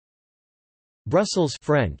Brussels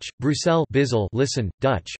French, Bruxelles Bizzle listen,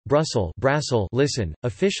 Dutch, Brussel Brassel listen,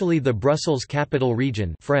 officially the Brussels Capital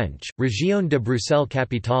Region French, Région de Bruxelles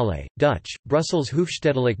Capitale, Dutch, Brussels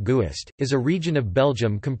Hoofdstedelijk Gewest, is a region of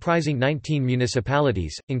Belgium comprising 19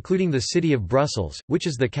 municipalities, including the city of Brussels, which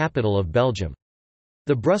is the capital of Belgium.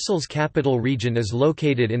 The Brussels Capital Region is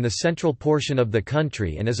located in the central portion of the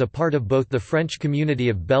country and is a part of both the French Community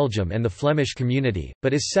of Belgium and the Flemish Community,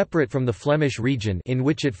 but is separate from the Flemish region in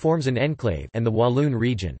which it forms an enclave and the Walloon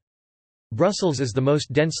region. Brussels is the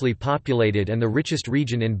most densely populated and the richest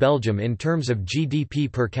region in Belgium in terms of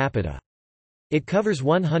GDP per capita. It covers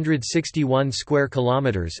 161 square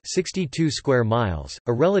kilometers, 62 square miles,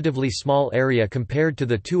 a relatively small area compared to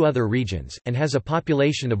the two other regions, and has a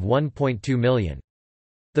population of 1.2 million.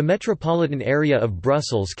 The metropolitan area of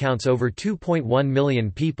Brussels counts over 2.1 million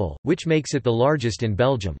people, which makes it the largest in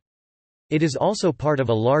Belgium. It is also part of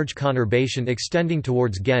a large conurbation extending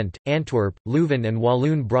towards Ghent, Antwerp, Leuven, and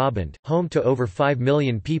Walloon-Brabant, home to over 5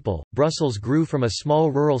 million people. Brussels grew from a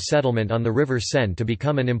small rural settlement on the River Seine to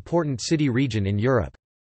become an important city region in Europe.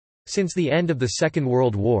 Since the end of the Second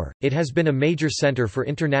World War, it has been a major center for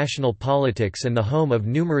international politics and the home of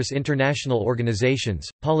numerous international organizations,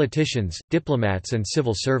 politicians, diplomats and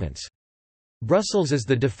civil servants. Brussels is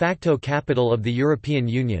the de facto capital of the European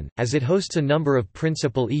Union, as it hosts a number of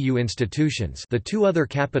principal EU institutions. The two other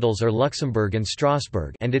capitals are Luxembourg and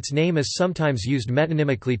Strasbourg, and its name is sometimes used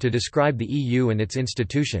metonymically to describe the EU and its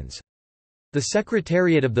institutions. The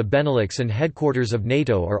Secretariat of the Benelux and headquarters of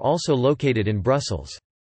NATO are also located in Brussels.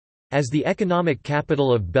 As the economic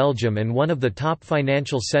capital of Belgium and one of the top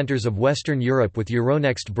financial centers of Western Europe with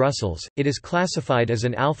Euronext Brussels, it is classified as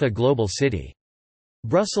an Alpha Global City.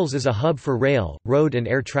 Brussels is a hub for rail, road and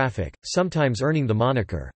air traffic, sometimes earning the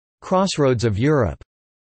moniker, "Crossroads of Europe."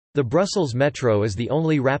 The Brussels Metro is the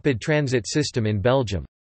only rapid transit system in Belgium.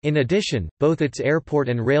 In addition, both its airport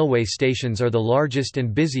and railway stations are the largest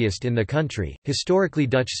and busiest in the country. Historically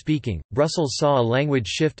Dutch-speaking, Brussels saw a language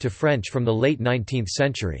shift to French from the late 19th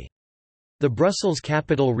century. The Brussels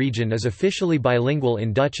Capital Region is officially bilingual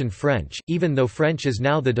in Dutch and French, even though French is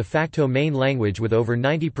now the de facto main language with over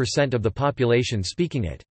 90% of the population speaking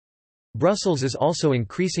it. Brussels is also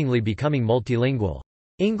increasingly becoming multilingual.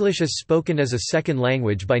 English is spoken as a second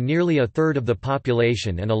language by nearly a third of the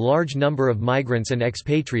population, and a large number of migrants and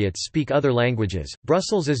expatriates speak other languages.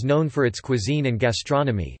 Brussels is known for its cuisine and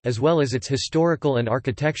gastronomy, as well as its historical and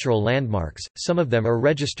architectural landmarks. Some of them are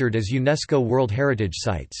registered as UNESCO World Heritage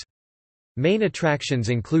Sites. Main attractions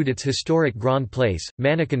include its historic Grand Place,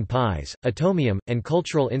 Mannequin Pies, Atomium, and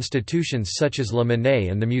cultural institutions such as Le Manet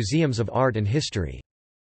and the Museums of Art and History.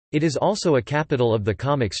 It is also a capital of the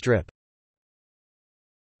comic strip.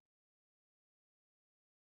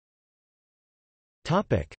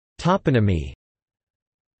 Toponymy.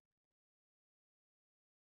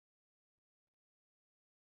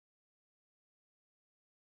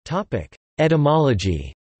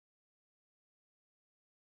 Etymology.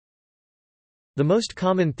 The most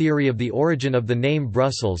common theory of the origin of the name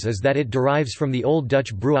Brussels is that it derives from the Old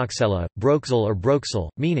Dutch Bruaksella, Broeksel or Broeksel,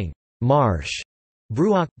 meaning marsh,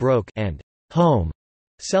 Bruak, broke, and home,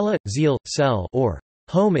 Cella, Ziel, cell, or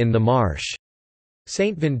home in the marsh.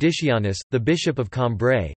 Saint Vindicianus, the bishop of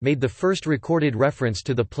Cambrai, made the first recorded reference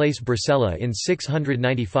to the place Bruxelles in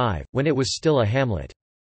 695, when it was still a hamlet.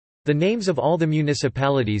 The names of all the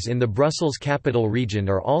municipalities in the Brussels Capital Region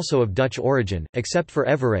are also of Dutch origin, except for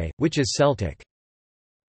Évora, which is Celtic.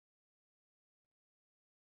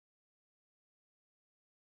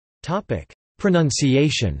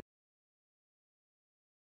 Pronunciation.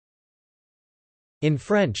 In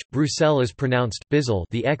French, Bruxelles is pronounced Bizzle,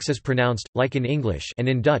 the X is pronounced, like in English, and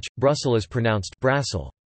in Dutch, Brussel is pronounced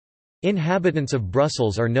Brassel. Inhabitants of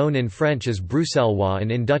Brussels are known in French as Bruxellois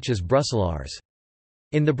and in Dutch as Brusselaars.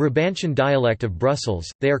 In the Brabantian dialect of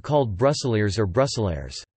Brussels, they are called Brusseliers or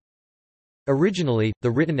Brusselaars. Originally,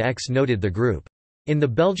 the written X noted the group. In the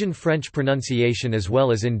Belgian French pronunciation as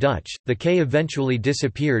well as in Dutch, the K eventually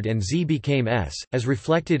disappeared and Z became S, as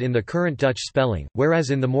reflected in the current Dutch spelling, whereas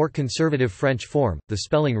in the more conservative French form, the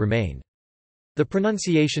spelling remained. The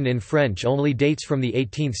pronunciation in French only dates from the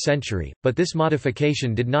 18th century, but this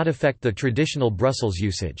modification did not affect the traditional Brussels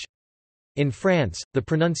usage. In France, the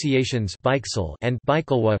pronunciations Bixel and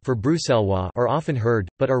Bikelois for Bruxellois are often heard,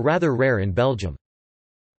 but are rather rare in Belgium.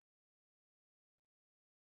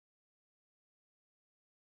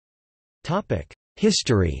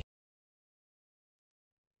 History.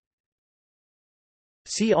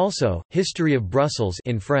 See also, History of Brussels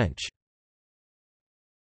in French.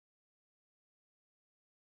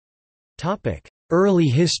 Early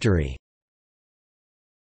history.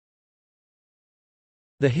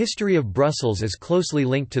 The history of Brussels is closely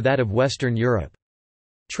linked to that of Western Europe.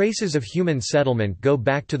 Traces of human settlement go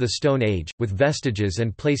back to the Stone Age, with vestiges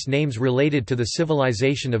and place names related to the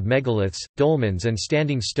civilization of megaliths, dolmens and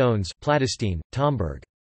standing stones Platystene, Tomberg.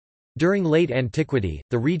 During late antiquity,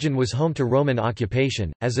 the region was home to Roman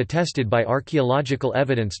occupation, as attested by archaeological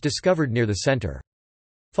evidence discovered near the center.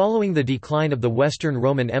 Following the decline of the Western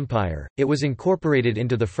Roman Empire, it was incorporated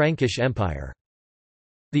into the Frankish Empire.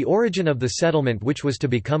 The origin of the settlement which was to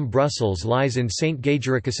become Brussels lies in Saint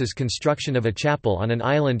Gagericus's construction of a chapel on an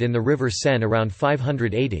island in the river Seine around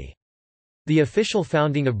 580. The official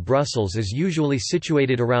founding of Brussels is usually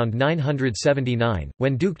situated around 979,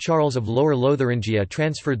 when Duke Charles of Lower Lotharingia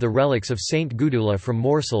transferred the relics of Saint Gudula from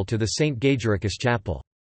Morsel to the Saint Gagericus chapel.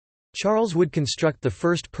 Charles would construct the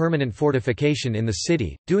first permanent fortification in the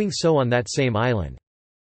city, doing so on that same island.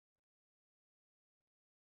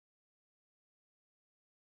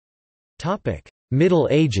 Middle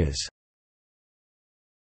Ages.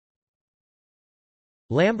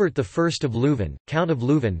 Lambert I of Leuven, Count of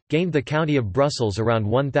Leuven, gained the county of Brussels around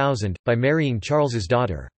 1000, by marrying Charles's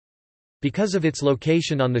daughter. Because of its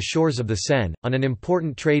location on the shores of the Seine, on an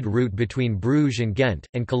important trade route between Bruges and Ghent,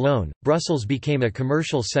 and Cologne, Brussels became a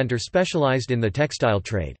commercial centre specialised in the textile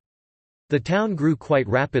trade. The town grew quite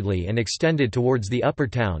rapidly and extended towards the upper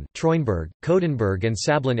town, Treuenberg, Coudenberg and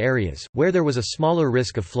Sablon areas, where there was a smaller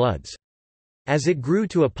risk of floods. As it grew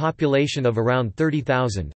to a population of around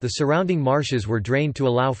 30,000, the surrounding marshes were drained to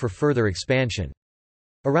allow for further expansion.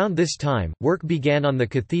 Around this time, work began on the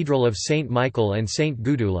Cathedral of St. Michael and St.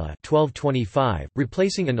 Gudula 1225,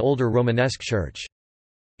 replacing an older Romanesque church.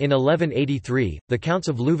 In 1183, the Counts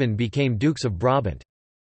of Leuven became Dukes of Brabant.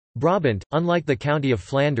 Brabant, unlike the County of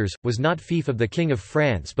Flanders, was not fief of the King of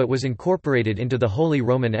France but was incorporated into the Holy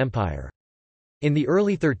Roman Empire. In the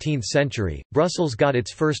early 13th century, Brussels got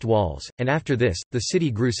its first walls, and after this, the city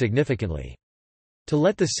grew significantly. To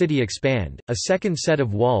let the city expand, a second set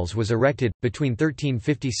of walls was erected, between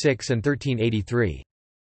 1356 and 1383.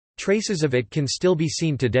 Traces of it can still be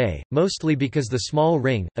seen today, mostly because the small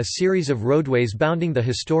ring, a series of roadways bounding the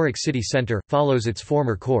historic city centre, follows its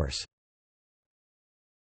former course.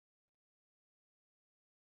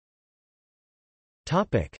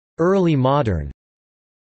 Early modern.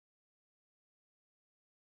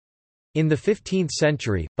 In the 15th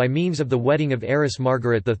century, by means of the wedding of heiress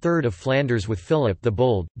Margaret III of Flanders with Philip the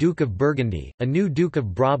Bold, Duke of Burgundy, a new Duke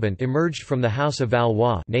of Brabant emerged from the House of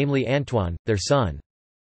Valois, namely Antoine, their son.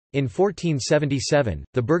 In 1477,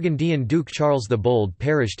 the Burgundian Duke Charles the Bold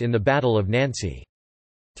perished in the Battle of Nancy.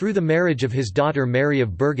 Through the marriage of his daughter Mary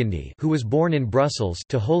of Burgundy, who was born in Brussels,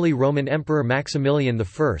 to Holy Roman Emperor Maximilian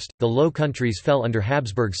I, the Low Countries fell under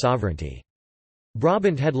Habsburg sovereignty.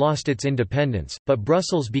 Brabant had lost its independence, but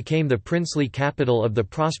Brussels became the princely capital of the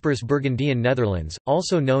prosperous Burgundian Netherlands,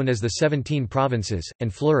 also known as the 17 Provinces,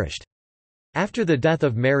 and flourished. After the death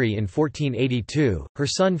of Mary in 1482, her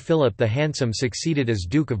son Philip the Handsome succeeded as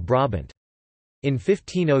Duke of Brabant. In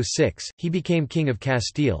 1506, he became King of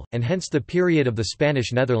Castile, and hence the period of the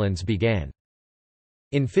Spanish Netherlands began.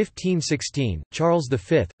 In 1516, Charles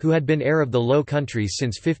V, who had been heir of the Low Countries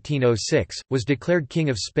since 1506, was declared King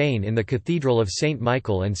of Spain in the Cathedral of St.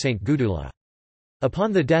 Michael and St. Gudula.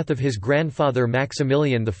 Upon the death of his grandfather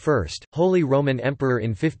Maximilian I, Holy Roman Emperor in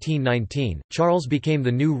 1519, Charles became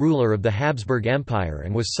the new ruler of the Habsburg Empire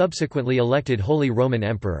and was subsequently elected Holy Roman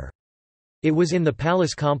Emperor. It was in the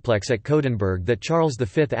palace complex at Coudenberg that Charles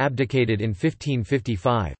V abdicated in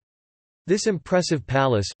 1555. This impressive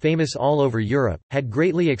palace, famous all over Europe, had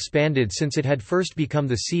greatly expanded since it had first become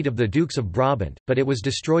the seat of the Dukes of Brabant, but it was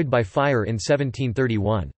destroyed by fire in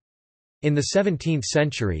 1731. In the 17th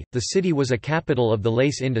century, the city was a capital of the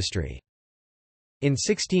lace industry. In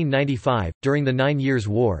 1695, during the 9 Years'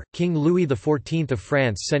 War, King Louis XIV of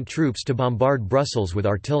France sent troops to bombard Brussels with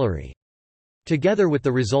artillery. Together with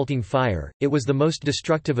the resulting fire, it was the most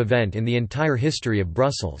destructive event in the entire history of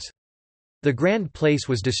Brussels. The Grand Place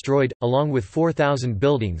was destroyed, along with 4,000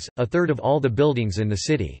 buildings, a third of all the buildings in the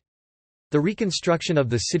city. The reconstruction of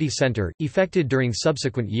the city centre, effected during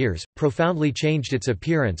subsequent years, profoundly changed its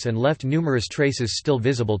appearance and left numerous traces still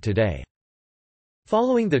visible today.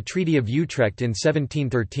 Following the Treaty of Utrecht in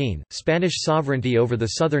 1713, Spanish sovereignty over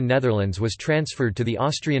the southern Netherlands was transferred to the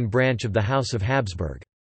Austrian branch of the House of Habsburg.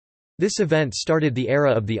 This event started the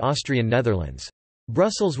era of the Austrian Netherlands.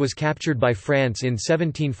 Brussels was captured by France in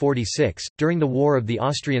 1746, during the War of the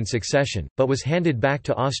Austrian Succession, but was handed back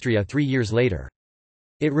to Austria 3 years later.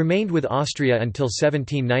 It remained with Austria until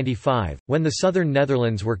 1795, when the southern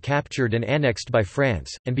Netherlands were captured and annexed by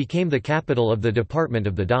France, and became the capital of the Department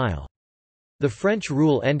of the Dyle. The French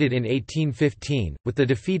rule ended in 1815, with the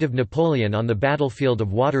defeat of Napoleon on the battlefield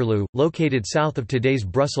of Waterloo, located south of today's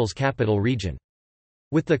Brussels capital region.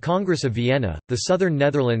 With the Congress of Vienna, the southern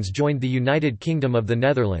Netherlands joined the United Kingdom of the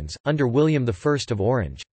Netherlands, under William I of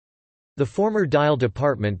Orange. The former Dyle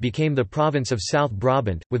department became the province of South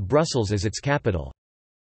Brabant, with Brussels as its capital.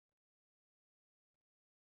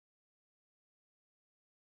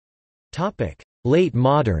 Late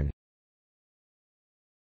modern.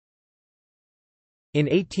 In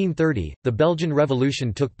 1830, the Belgian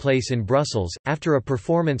Revolution took place in Brussels, after a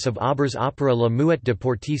performance of Auber's opera La Muette de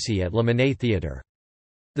Portici at Le Manet Theatre.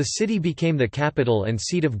 The city became the capital and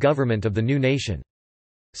seat of government of the new nation.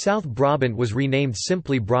 South Brabant was renamed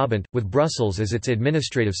simply Brabant, with Brussels as its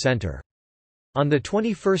administrative centre. On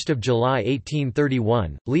 21 July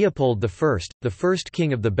 1831, Leopold I, the first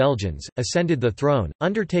king of the Belgians, ascended the throne,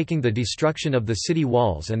 undertaking the destruction of the city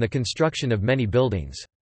walls and the construction of many buildings.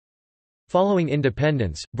 Following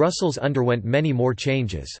independence, Brussels underwent many more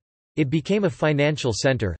changes. It became a financial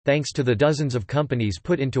centre, thanks to the dozens of companies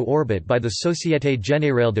put into orbit by the Société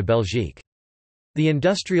Générale de Belgique. The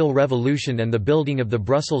Industrial Revolution and the building of the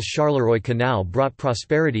Brussels-Charleroi Canal brought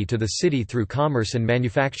prosperity to the city through commerce and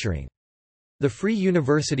manufacturing. The Free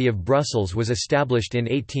University of Brussels was established in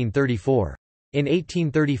 1834. In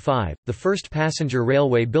 1835, the first passenger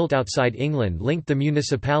railway built outside England linked the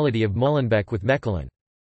municipality of Molenbeek with Mechelen.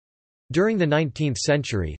 During the 19th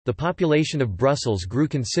century, the population of Brussels grew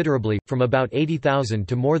considerably, from about 80,000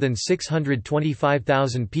 to more than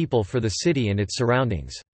 625,000 people for the city and its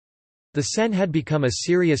surroundings. The Seine had become a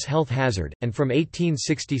serious health hazard, and from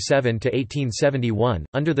 1867 to 1871,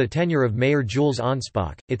 under the tenure of Mayor Jules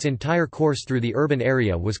Anspach, its entire course through the urban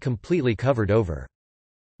area was completely covered over.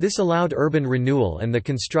 This allowed urban renewal and the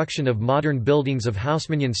construction of modern buildings of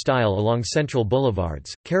Haussmannian style along central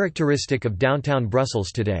boulevards, characteristic of downtown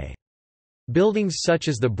Brussels today. Buildings such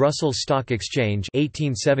as the Brussels Stock Exchange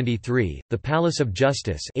 1873, the Palace of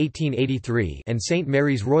Justice 1883, and St.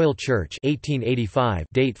 Mary's Royal Church 1885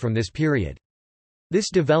 date from this period. This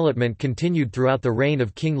development continued throughout the reign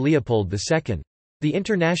of King Leopold II. The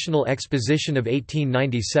International Exposition of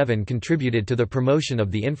 1897 contributed to the promotion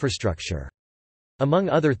of the infrastructure. Among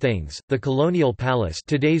other things, the Colonial Palace,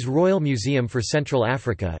 today's Royal Museum for Central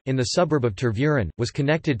Africa, in the suburb of Tervuren, was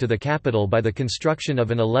connected to the capital by the construction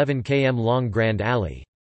of an 11 km long Grand Alley.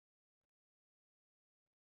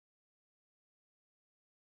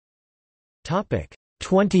 Topic: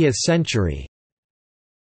 20th century.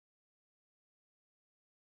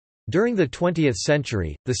 During the 20th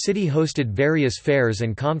century, the city hosted various fairs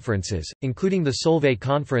and conferences, including the Solvay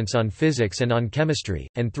Conference on Physics and on Chemistry,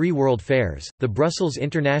 and 3 World Fairs, the Brussels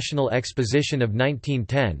International Exposition of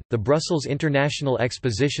 1910, the Brussels International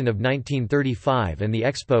Exposition of 1935 and the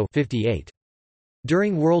Expo 58.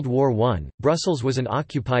 During World War I, Brussels was an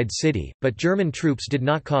occupied city, but German troops did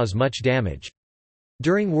not cause much damage.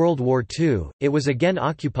 During World War II, it was again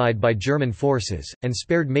occupied by German forces, and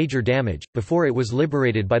spared major damage, before it was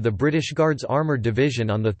liberated by the British Guards Armoured Division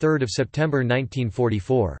on 3 September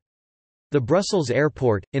 1944. The Brussels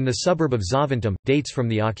Airport, in the suburb of Zaventem, dates from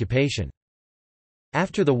the occupation.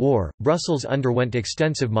 After the war, Brussels underwent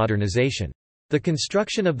extensive modernization. The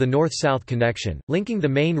construction of the north-south connection, linking the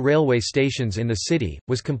main railway stations in the city,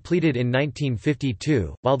 was completed in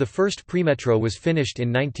 1952, while the first premetro was finished in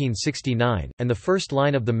 1969, and the first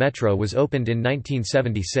line of the metro was opened in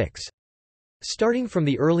 1976. Starting from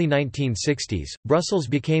the early 1960s, Brussels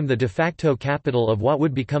became the de facto capital of what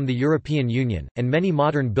would become the European Union, and many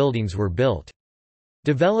modern buildings were built.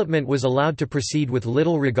 Development was allowed to proceed with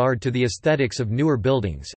little regard to the aesthetics of newer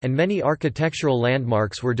buildings, and many architectural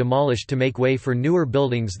landmarks were demolished to make way for newer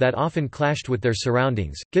buildings that often clashed with their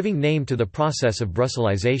surroundings, giving name to the process of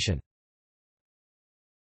Brusselization.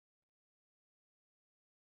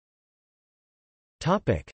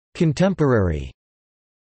 Contemporary.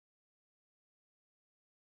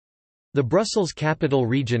 The Brussels Capital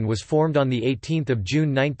Region was formed on 18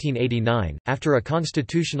 June 1989, after a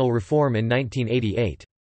constitutional reform in 1988.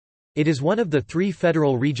 It is one of the 3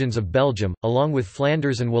 federal regions of Belgium, along with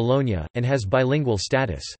Flanders and Wallonia, and has bilingual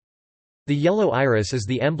status. The yellow iris is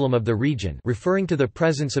the emblem of the region, referring to the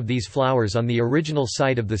presence of these flowers on the original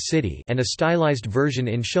site of the city, and a stylized version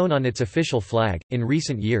is shown on its official flag. In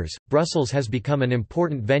recent years, Brussels has become an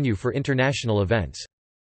important venue for international events.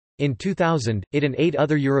 In 2000, it and 8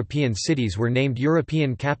 other European cities were named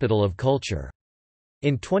European Capital of Culture.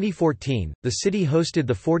 In 2014, the city hosted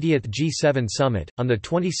the 40th G7 summit. On the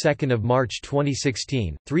 22nd of March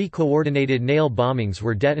 2016, 3 coordinated nail bombings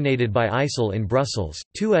were detonated by ISIL in Brussels,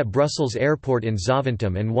 2 at Brussels Airport in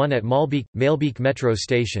Zaventem and 1 at Maalbeek metro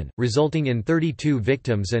station, resulting in 32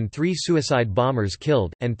 victims and 3 suicide bombers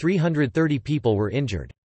killed, and 330 people were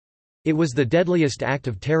injured. It was the deadliest act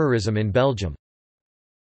of terrorism in Belgium.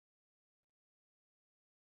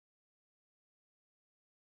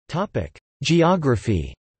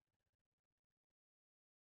 Geography.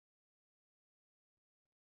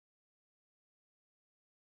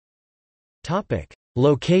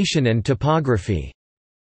 Location and topography.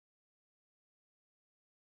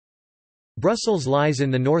 Brussels lies in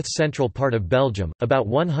the north-central part of Belgium, about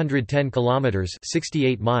 110 kilometers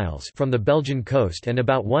 (68 miles) from the Belgian coast and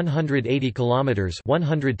about 180 kilometers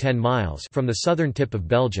 (110 miles) from the southern tip of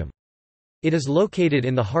Belgium. It is located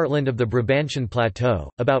in the heartland of the Brabantian Plateau,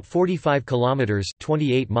 about 45 kilometers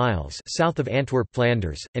 (28 miles) south of Antwerp,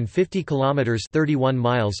 Flanders, and 50 kilometers (31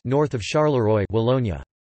 miles) north of Charleroi, Wallonia.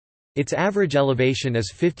 Its average elevation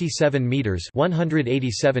is 57 meters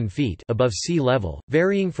 (187 feet) above sea level,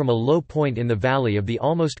 varying from a low point in the valley of the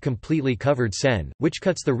almost completely covered Seine, which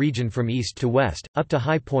cuts the region from east to west, up to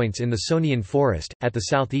high points in the Saunian forest at the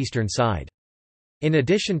southeastern side. In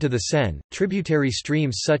addition to the Seine, tributary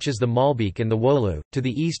streams such as the Maalbeek and the Wolu, to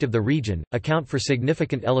the east of the region, account for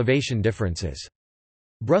significant elevation differences.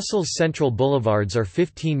 Brussels' central boulevards are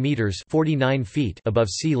 15 meters (49 feet) above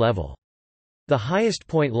sea level. The highest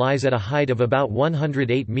point lies at a height of about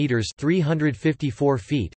 108 meters (354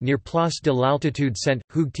 feet) near Place de l'Altitude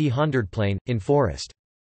Saint-Hugues Honderdplein, in forest.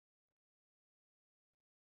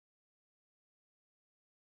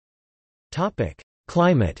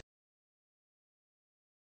 Climate.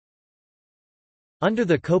 Under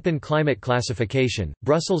the Köppen climate classification,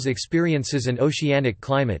 Brussels experiences an oceanic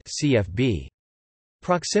climate (CFB).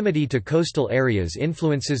 Proximity to coastal areas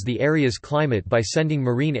influences the area's climate by sending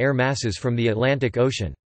marine air masses from the Atlantic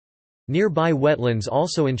Ocean. Nearby wetlands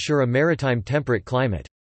also ensure a maritime temperate climate.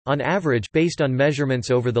 On average, based on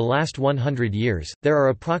measurements over the last 100 years, there are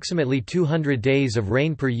approximately 200 days of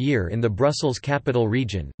rain per year in the Brussels capital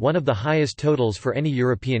region, one of the highest totals for any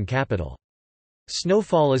European capital.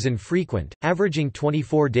 Snowfall is infrequent, averaging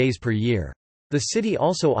 24 days per year. The city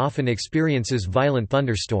also often experiences violent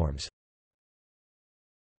thunderstorms.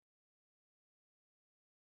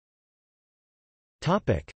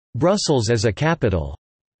 Brussels as a capital.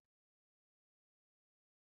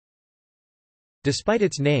 Despite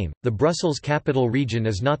its name, the Brussels capital region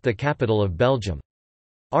is not the capital of Belgium.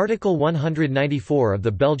 Article 194 of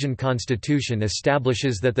the Belgian Constitution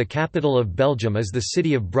establishes that the capital of Belgium is the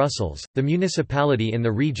city of Brussels, the municipality in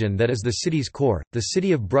the region that is the city's core. The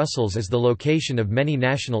city of Brussels is the location of many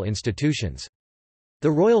national institutions. The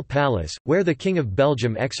Royal Palace, where the King of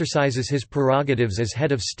Belgium exercises his prerogatives as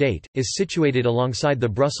head of state, is situated alongside the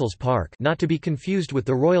Brussels Park, not to be confused with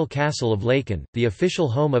the Royal Castle of Laeken, the official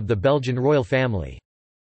home of the Belgian royal family.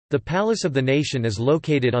 The Palace of the Nation is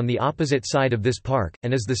located on the opposite side of this park,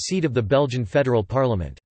 and is the seat of the Belgian Federal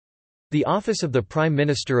Parliament. The office of the Prime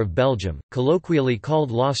Minister of Belgium, colloquially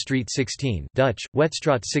called Law Street 16 Dutch,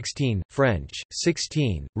 Wetstraat 16, French,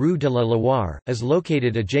 16, Rue de la Loire, is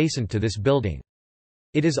located adjacent to this building.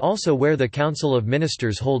 It is also where the Council of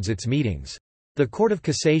Ministers holds its meetings. The Court of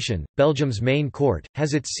Cassation, Belgium's main court,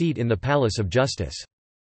 has its seat in the Palace of Justice.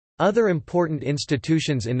 Other important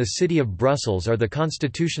institutions in the city of Brussels are the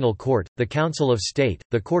Constitutional Court, the Council of State,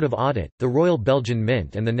 the Court of Audit, the Royal Belgian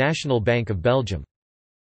Mint and the National Bank of Belgium.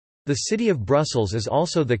 The city of Brussels is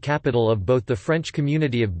also the capital of both the French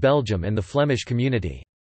Community of Belgium and the Flemish Community.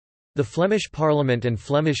 The Flemish Parliament and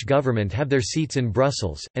Flemish government have their seats in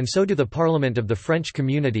Brussels, and so do the Parliament of the French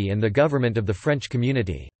Community and the Government of the French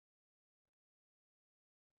Community.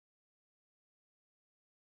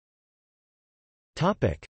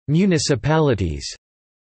 Municipalities.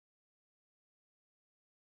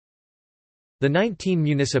 The 19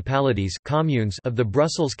 municipalities communes of the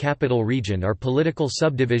Brussels capital region are political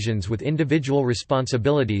subdivisions with individual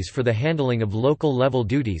responsibilities for the handling of local-level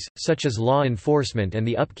duties, such as law enforcement and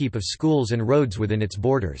the upkeep of schools and roads within its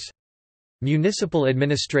borders. Municipal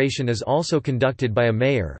administration is also conducted by a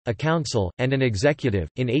mayor, a council, and an executive.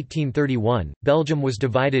 In 1831, Belgium was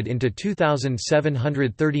divided into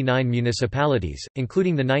 2,739 municipalities,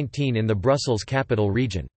 including the 19 in the Brussels capital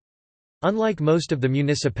region. Unlike most of the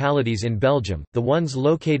municipalities in Belgium, the ones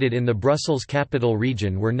located in the Brussels capital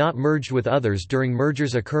region were not merged with others during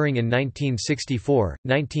mergers occurring in 1964,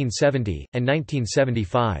 1970, and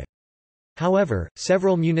 1975. However,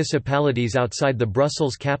 several municipalities outside the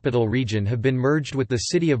Brussels capital region have been merged with the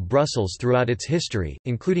city of Brussels throughout its history,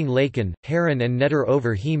 including Laeken, Haren and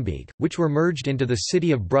Neder-over-Heembeek, which were merged into the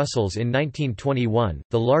city of Brussels in 1921.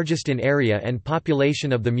 The largest in area and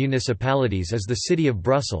population of the municipalities is the city of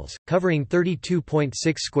Brussels, covering 32.6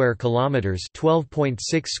 square kilometers,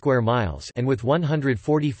 12.6 square miles, and with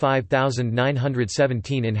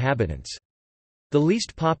 145,917 inhabitants. The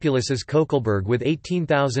least populous is Koekelberg with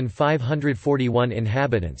 18,541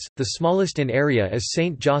 inhabitants. The smallest in area is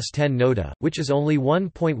Saint-Josse ten Noode, which is only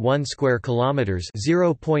 1.1 square kilometers,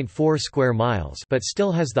 0.4 square miles, but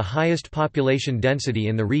still has the highest population density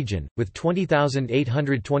in the region, with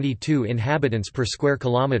 20,822 inhabitants per square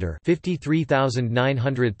kilometer,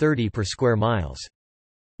 53,930 per square miles.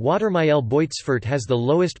 Watermael-Boitsfort has the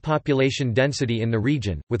lowest population density in the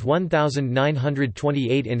region, with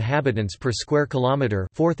 1,928 inhabitants per square kilometre,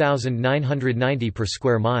 4,990 per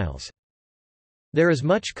square miles. There is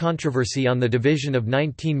much controversy on the division of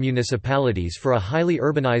 19 municipalities for a highly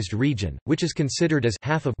urbanized region, which is considered as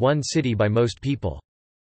half of one city by most people.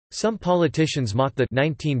 Some politicians mock the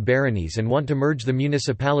 19 baronies and want to merge the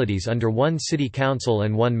municipalities under one city council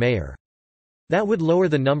and one mayor. That would lower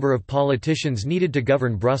the number of politicians needed to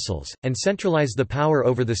govern Brussels, and centralize the power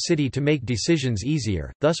over the city to make decisions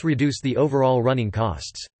easier, thus reduce the overall running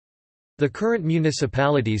costs. The current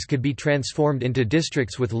municipalities could be transformed into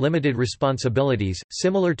districts with limited responsibilities,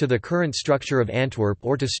 similar to the current structure of Antwerp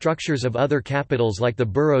or to structures of other capitals like the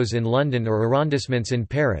boroughs in London or arrondissements in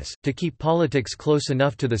Paris, to keep politics close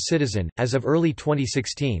enough to the citizen. As of early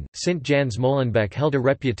 2016, Sint-Jans-Molenbeek held a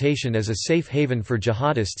reputation as a safe haven for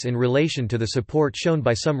jihadists in relation to the support shown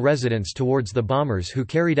by some residents towards the bombers who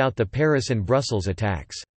carried out the Paris and Brussels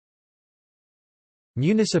attacks.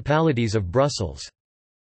 Municipalities of Brussels.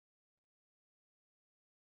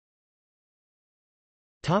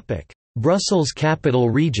 Brussels Capital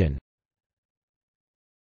Region.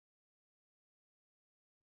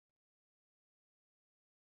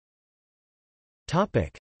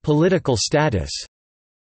 Political status.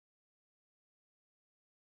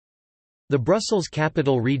 The Brussels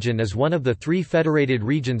Capital Region is one of the three federated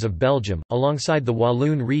regions of Belgium, alongside the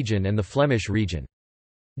Walloon region and the Flemish region.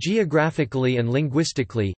 Geographically and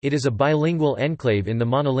linguistically, it is a bilingual enclave in the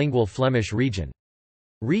monolingual Flemish region.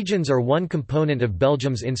 Regions are one component of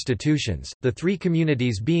Belgium's institutions, the three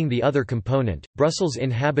communities being the other component. Brussels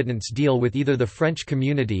inhabitants deal with either the French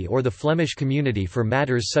community or the Flemish community for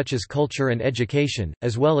matters such as culture and education,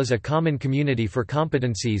 as well as a common community for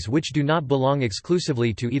competencies which do not belong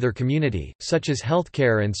exclusively to either community, such as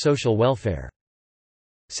healthcare and social welfare.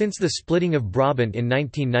 Since the splitting of Brabant in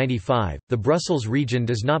 1995, the Brussels region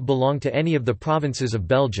does not belong to any of the provinces of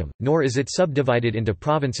Belgium, nor is it subdivided into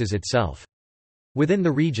provinces itself. Within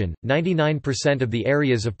the region, 99% of the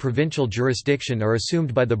areas of provincial jurisdiction are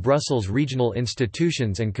assumed by the Brussels regional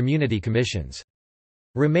institutions and community commissions.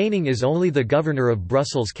 Remaining is only the governor of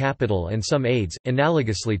Brussels capital and some aides,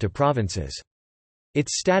 analogously to provinces.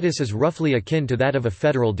 Its status is roughly akin to that of a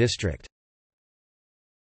federal district.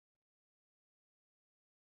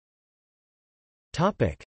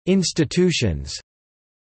 Institutions.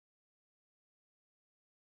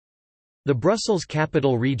 The Brussels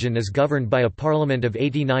Capital Region is governed by a parliament of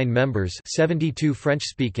 89 members, 72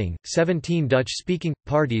 French-speaking, 17 Dutch-speaking.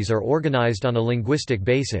 Parties are organized on a linguistic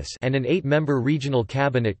basis, and an 8-member regional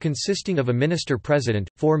cabinet consisting of a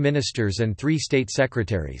minister-president, 4 ministers and 3 state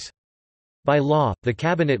secretaries. By law, the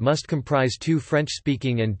cabinet must comprise 2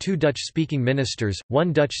 French-speaking and 2 Dutch-speaking ministers,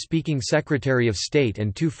 1 Dutch-speaking secretary of state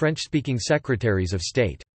and 2 French-speaking secretaries of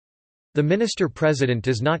state. The minister-president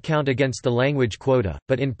does not count against the language quota,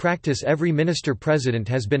 but in practice every minister-president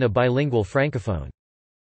has been a bilingual francophone.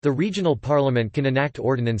 The regional parliament can enact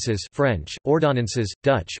ordinances French, ordonnances,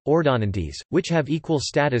 Dutch, ordonnanties, which have equal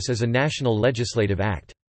status as a national legislative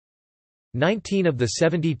act. 19 of the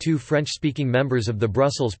 72 French-speaking members of the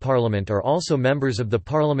Brussels Parliament are also members of the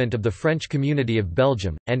Parliament of the French Community of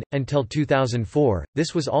Belgium, and, until 2004,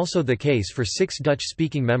 this was also the case for 6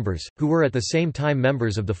 Dutch-speaking members, who were at the same time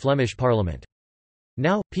members of the Flemish Parliament.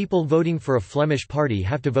 Now, people voting for a Flemish party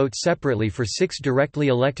have to vote separately for 6 directly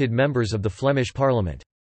elected members of the Flemish Parliament.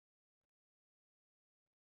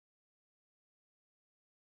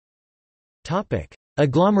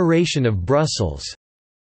 Agglomeration of Brussels.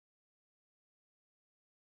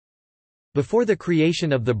 Before the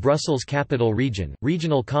creation of the Brussels Capital Region,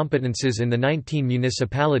 regional competences in the 19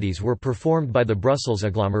 municipalities were performed by the Brussels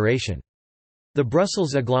Agglomeration. The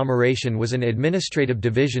Brussels Agglomeration was an administrative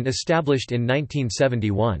division established in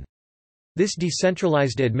 1971. This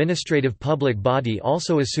decentralized administrative public body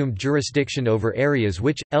also assumed jurisdiction over areas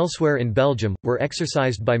which, elsewhere in Belgium, were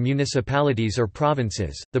exercised by municipalities or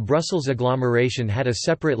provinces. The Brussels agglomeration had a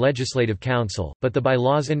separate legislative council, but the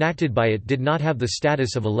bylaws enacted by it did not have the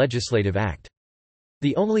status of a legislative act.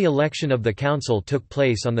 The only election of the council took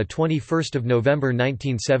place on 21 November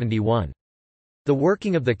 1971. The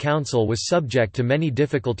working of the council was subject to many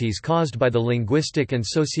difficulties caused by the linguistic and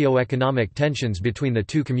socio-economic tensions between the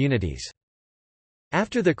two communities.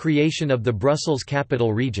 After the creation of the Brussels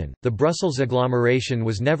Capital Region, the Brussels agglomeration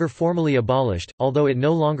was never formally abolished, although it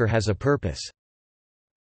no longer has a purpose.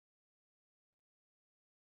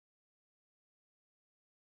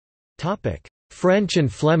 French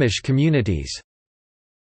and Flemish communities.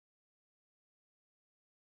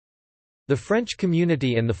 The French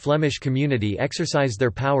community and the Flemish community exercise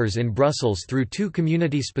their powers in Brussels through two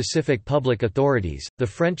community-specific public authorities, the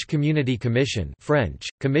French Community Commission French,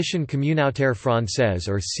 Commission Communautaire Française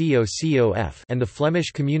or COCOF, and the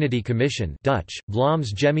Flemish Community Commission Dutch,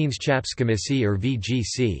 Vlaams Gemeenschapscommissie or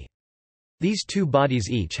VGC. These two bodies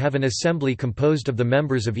each have an assembly composed of the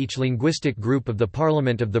members of each linguistic group of the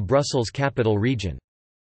Parliament of the Brussels Capital Region.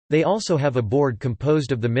 They also have a board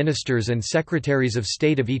composed of the ministers and secretaries of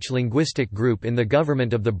state of each linguistic group in the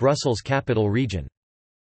government of the Brussels Capital Region.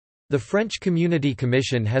 The French Community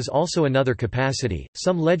Commission has also another capacity.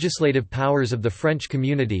 Some legislative powers of the French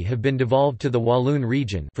community have been devolved to the Walloon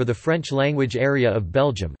region for the French language area of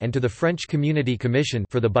Belgium and to the French Community Commission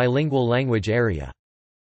for the bilingual language area.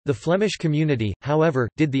 The Flemish community, however,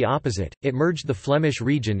 did the opposite. It merged the Flemish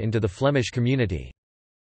region into the Flemish community.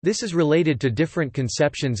 This is related to different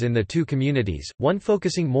conceptions in the two communities, one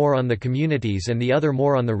focusing more on the communities and the other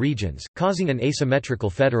more on the regions, causing an asymmetrical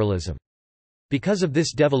federalism. Because of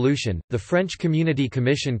this devolution, the French Community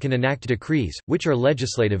Commission can enact decrees, which are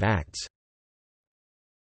legislative acts.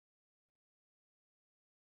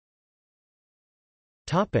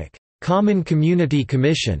 Common Community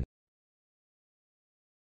Commission.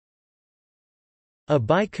 A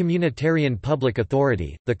bi-communitarian public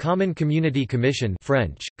authority, the Common Community Commission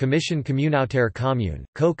French, Commission Communautaire Commune,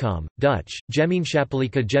 COCOM, Dutch,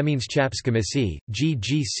 Gemeenschappelijke Gemeenschapscommissie,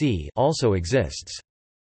 GGC also exists.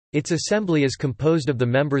 Its assembly is composed of the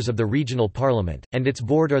members of the regional parliament, and its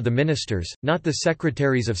board are the ministers, not the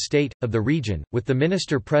secretaries of state, of the region, with the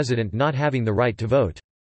minister-president not having the right to vote.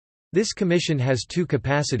 This commission has two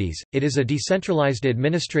capacities. It is a decentralized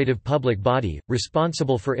administrative public body,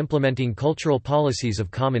 responsible for implementing cultural policies of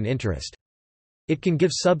common interest. It can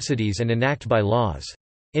give subsidies and enact bylaws.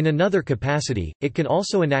 In another capacity, it can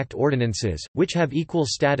also enact ordinances, which have equal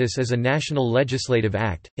status as a national legislative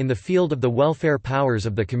act. In the field of the welfare powers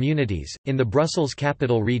of the communities, in the Brussels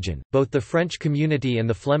Capital Region, both the French community and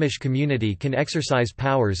the Flemish community can exercise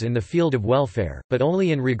powers in the field of welfare, but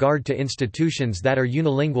only in regard to institutions that are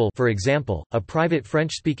unilingual, for example, a private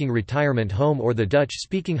French-speaking retirement home or the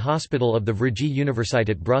Dutch-speaking hospital of the Vrije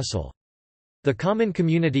Universiteit Brussels. The Common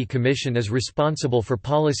Community Commission is responsible for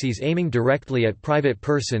policies aiming directly at private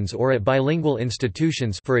persons or at bilingual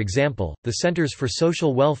institutions, for example, the Centers for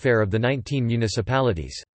Social Welfare of the 19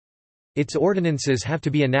 municipalities. Its ordinances have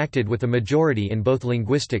to be enacted with a majority in both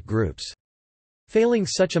linguistic groups. Failing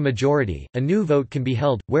such a majority, a new vote can be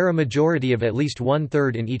held, where a majority of at least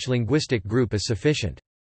one-third in each linguistic group is sufficient.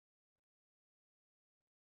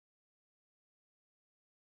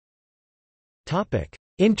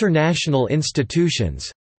 International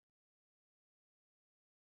institutions.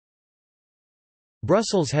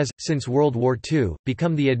 Brussels has, since World War II,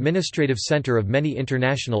 become the administrative centre of many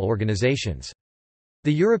international organizations.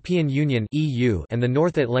 The European Union (EU) and the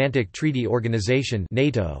North Atlantic Treaty Organization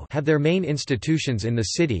 (NATO) have their main institutions in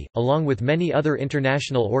the city, along with many other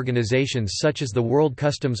international organizations such as the World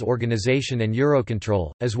Customs Organization and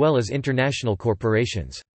Eurocontrol, as well as international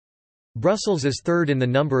corporations. Brussels is third in the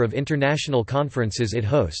number of international conferences it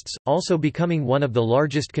hosts, also becoming one of the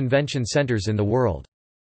largest convention centres in the world.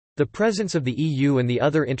 The presence of the EU and the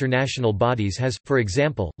other international bodies has, for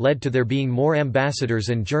example, led to there being more ambassadors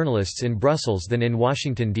and journalists in Brussels than in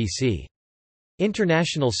Washington, D.C.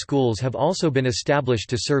 International schools have also been established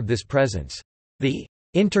to serve this presence. The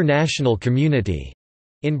international community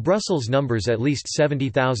in Brussels numbers at least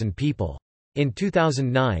 70,000 people. In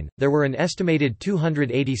 2009, there were an estimated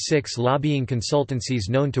 286 lobbying consultancies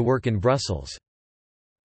known to work in Brussels.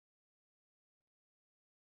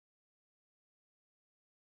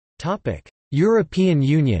 European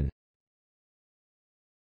Union.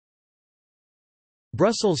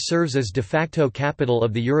 Brussels serves as de facto capital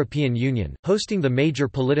of the European Union, hosting the major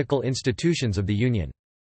political institutions of the Union.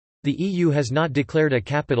 The EU has not declared a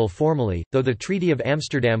capital formally, though the Treaty of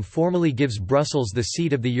Amsterdam formally gives Brussels the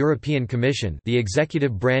seat of the European Commission, the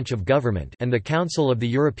executive branch of government, and the Council of the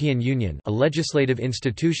European Union, a legislative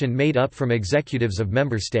institution made up from executives of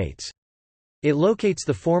member states. It locates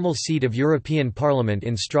the formal seat of European Parliament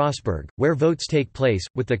in Strasbourg, where votes take place,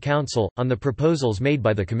 with the Council, on the proposals made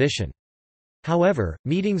by the Commission. However,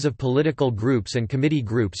 meetings of political groups and committee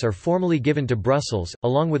groups are formally given to Brussels,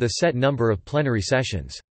 along with a set number of plenary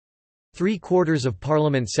sessions. 3/4 of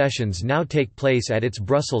Parliament sessions now take place at its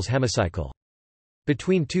Brussels hemicycle.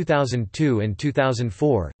 Between 2002 and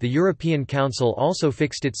 2004, the European Council also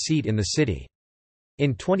fixed its seat in the city.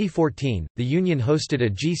 In 2014, the Union hosted a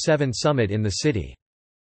G7 summit in the city.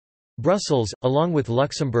 Brussels, along with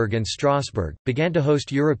Luxembourg and Strasbourg, began to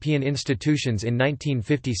host European institutions in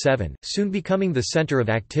 1957, soon becoming the centre of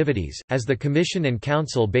activities, as the Commission and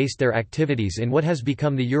Council based their activities in what has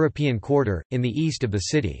become the European Quarter, in the east of the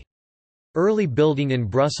city. Early building in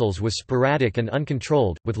Brussels was sporadic and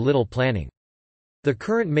uncontrolled, with little planning. The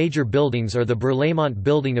current major buildings are the Berlaymont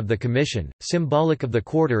Building of the Commission, symbolic of the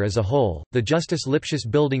Quarter as a whole, the Justus Lipsius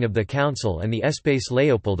Building of the Council and the Espace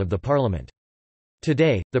Léopold of the Parliament.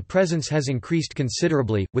 Today, the presence has increased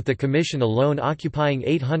considerably, with the Commission alone occupying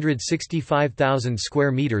 865,000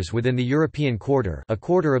 square metres within the European Quarter, a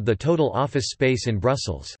quarter of the total office space in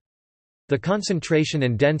Brussels. The concentration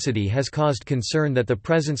and density has caused concern that the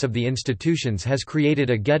presence of the institutions has created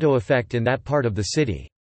a ghetto effect in that part of the city.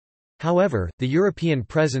 However, the European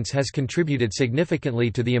presence has contributed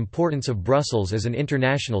significantly to the importance of Brussels as an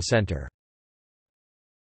international centre.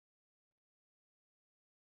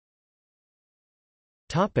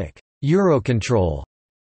 Eurocontrol.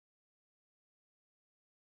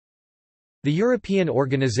 The European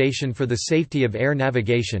Organization for the Safety of Air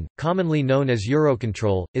Navigation, commonly known as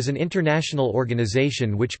Eurocontrol, is an international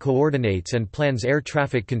organization which coordinates and plans air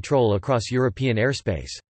traffic control across European airspace.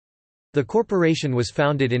 The corporation was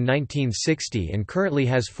founded in 1960 and currently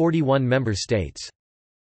has 41 member states.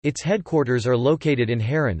 Its headquarters are located in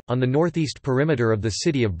Haren, on the northeast perimeter of the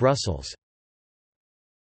city of Brussels.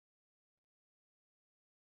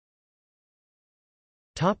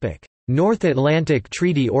 North Atlantic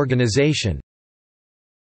Treaty Organization.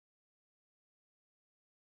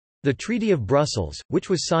 The Treaty of Brussels, which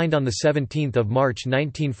was signed on 17 March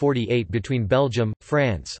 1948 between Belgium,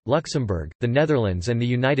 France, Luxembourg, the Netherlands and the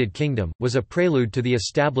United Kingdom, was a prelude to the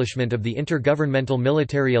establishment of the Intergovernmental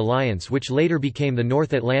Military Alliance which later became the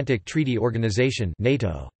North Atlantic Treaty Organization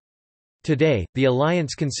 (NATO). Today, the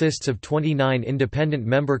alliance consists of 29 independent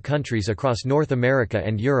member countries across North America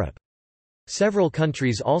and Europe. Several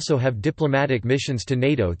countries also have diplomatic missions to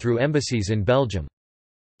NATO through embassies in Belgium.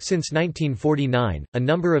 Since 1949, a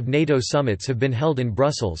number of NATO summits have been held in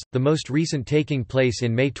Brussels, the most recent taking place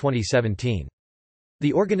in May 2017.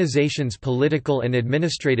 The organization's political and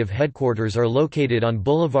administrative headquarters are located on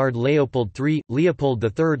Boulevard Léopold III, Leopold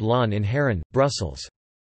III Lawn in Haren, Brussels.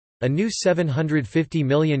 A new €750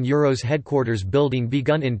 million headquarters building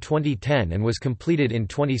begun in 2010 and was completed in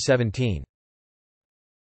 2017.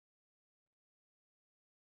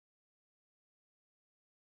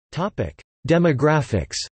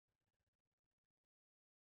 Demographics.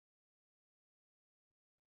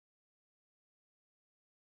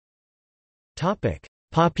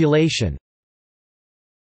 Population.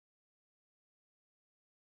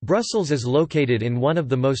 Brussels is located in one of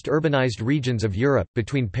the most urbanized regions of Europe,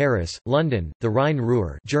 between Paris, London, the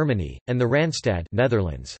Rhine-Ruhr, Germany, and the Randstad,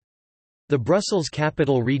 Netherlands. The Brussels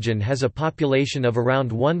capital region has a population of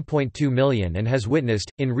around 1.2 million and has witnessed,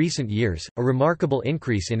 in recent years, a remarkable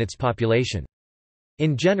increase in its population.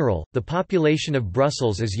 In general, the population of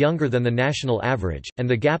Brussels is younger than the national average, and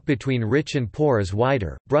the gap between rich and poor is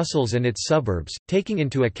wider. Brussels and its suburbs, taking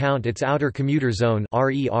into account its outer commuter zone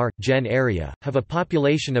 (RER/Gen area), have a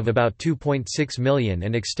population of about 2.6 million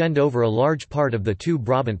and extend over a large part of the two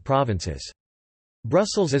Brabant provinces.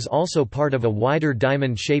 Brussels is also part of a wider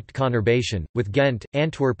diamond-shaped conurbation, with Ghent,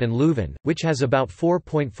 Antwerp and Leuven, which has about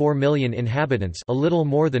 4.4 million inhabitants, a little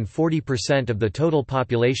more than 40% of the total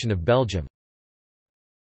population of Belgium.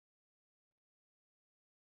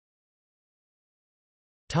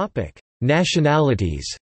 Nationalities.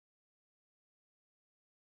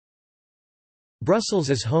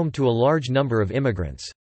 Brussels is home to a large number of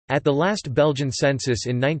immigrants. At the last Belgian census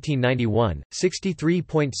in 1991,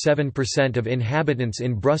 63.7% of inhabitants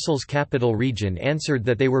in Brussels capital region answered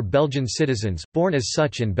that they were Belgian citizens, born as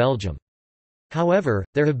such in Belgium. However,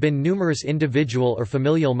 there have been numerous individual or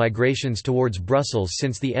familial migrations towards Brussels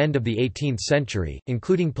since the end of the 18th century,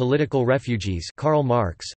 including political refugees Karl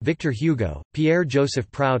Marx, Victor Hugo, Pierre-Joseph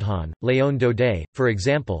Proudhon, Léon Daudet, for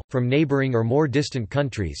example, from neighbouring or more distant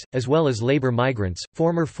countries, as well as labour migrants,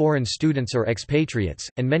 former foreign students or expatriates,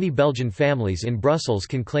 and many Belgian families in Brussels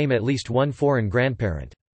can claim at least one foreign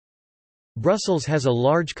grandparent. Brussels has a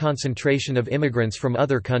large concentration of immigrants from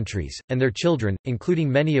other countries, and their children, including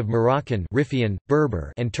many of Moroccan, Riffian,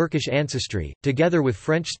 Berber, and Turkish ancestry, together with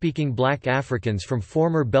French-speaking black Africans from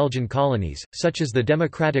former Belgian colonies, such as the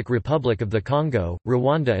Democratic Republic of the Congo,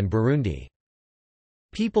 Rwanda and Burundi.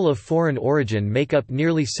 People of foreign origin make up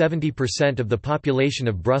nearly 70% of the population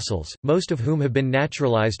of Brussels, most of whom have been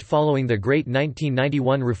naturalized following the Great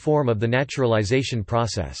 1991 reform of the naturalization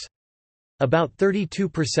process. About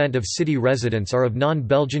 32% of city residents are of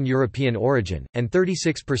non-Belgian European origin, and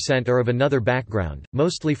 36% are of another background,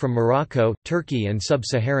 mostly from Morocco, Turkey and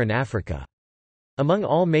sub-Saharan Africa. Among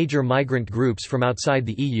all major migrant groups from outside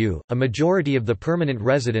the EU, a majority of the permanent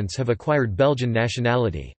residents have acquired Belgian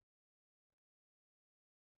nationality.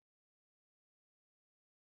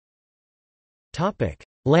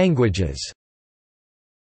 Languages.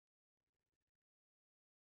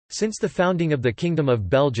 Since the founding of the Kingdom of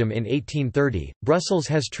Belgium in 1830, Brussels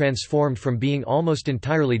has transformed from being almost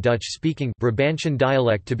entirely Dutch-speaking Brabantian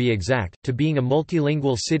dialect to be exact, to being a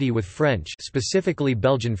multilingual city with French, specifically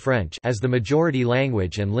Belgian French, as the majority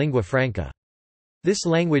language and lingua franca. This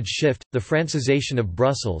language shift, the Francisation of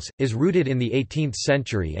Brussels, is rooted in the 18th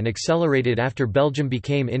century and accelerated after Belgium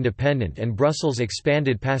became independent and Brussels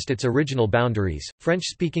expanded past its original boundaries.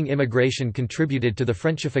 French-speaking immigration contributed to the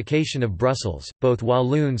Frenchification of Brussels. Both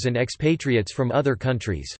Walloons and expatriates from other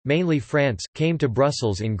countries, mainly France, came to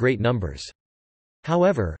Brussels in great numbers.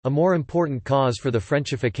 However, a more important cause for the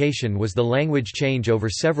Frenchification was the language change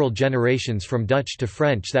over several generations from Dutch to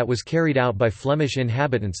French that was carried out by Flemish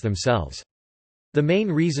inhabitants themselves. The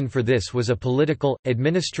main reason for this was a political,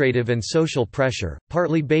 administrative and social pressure,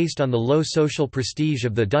 partly based on the low social prestige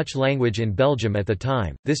of the Dutch language in Belgium at the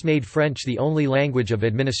time. This made French the only language of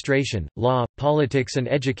administration, law, politics and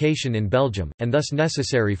education in Belgium, and thus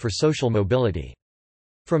necessary for social mobility.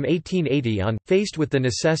 From 1880 on, faced with the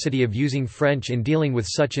necessity of using French in dealing with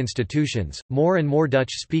such institutions, more and more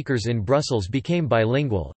Dutch speakers in Brussels became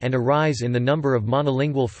bilingual, and a rise in the number of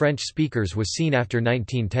monolingual French speakers was seen after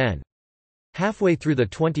 1910. Halfway through the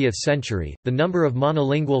 20th century, the number of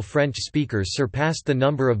monolingual French speakers surpassed the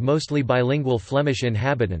number of mostly bilingual Flemish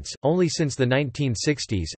inhabitants. Only since the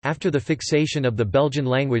 1960s, after the fixation of the Belgian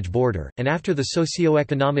language border, and after the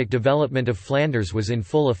socio-economic development of Flanders was in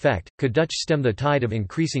full effect, could Dutch stem the tide of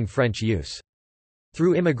increasing French use.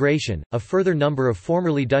 Through immigration, a further number of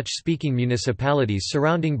formerly Dutch-speaking municipalities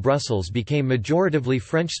surrounding Brussels became majoritively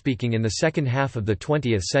French-speaking in the second half of the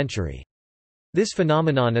 20th century. This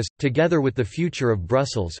phenomenon is, together with the future of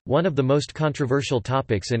Brussels, one of the most controversial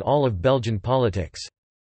topics in all of Belgian politics.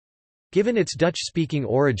 Given its Dutch-speaking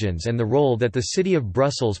origins and the role that the city of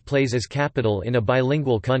Brussels plays as capital in a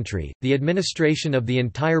bilingual country, the administration of the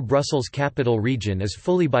entire Brussels capital region is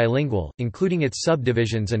fully bilingual, including its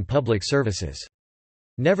subdivisions and public services.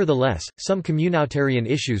 Nevertheless, some communitarian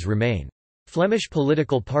issues remain. Flemish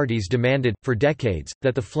political parties demanded, for decades,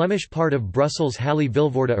 that the Flemish part of Brussels'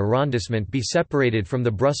 Halle-Vilvoorde arrondissement be separated from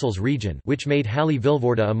the Brussels region, which made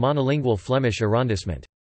Halle-Vilvoorde a monolingual Flemish arrondissement.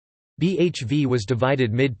 BHV was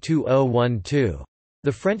divided mid-2012.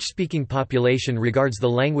 The French-speaking population regards the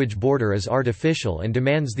language border as artificial and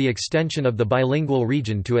demands the extension of the bilingual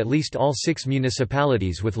region to at least all 6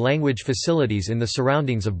 municipalities with language facilities in the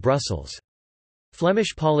surroundings of Brussels.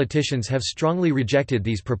 Flemish politicians have strongly rejected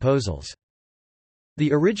these proposals.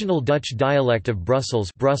 The original Dutch dialect of Brussels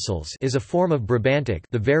is a form of Brabantic,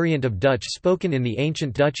 the variant of Dutch spoken in the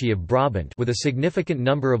ancient Duchy of Brabant, with a significant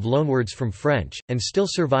number of loanwords from French, and still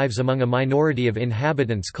survives among a minority of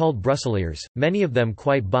inhabitants called Brusseliers, many of them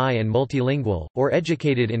quite bi and multilingual, or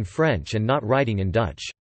educated in French and not writing in Dutch.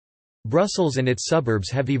 Brussels and its suburbs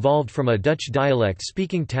have evolved from a Dutch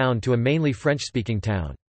dialect-speaking town to a mainly French-speaking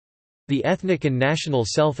town. The ethnic and national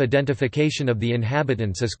self-identification of the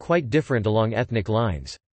inhabitants is quite different along ethnic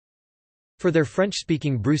lines. For their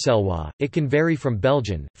French-speaking Bruxellois, it can vary from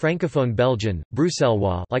Belgian, Francophone Belgian,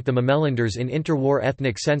 Bruxellois like the Mamelanders in interwar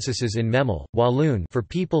ethnic censuses in Memel, Walloon for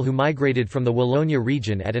people who migrated from the Wallonia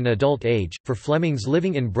region at an adult age. For Flemings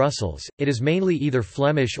living in Brussels, it is mainly either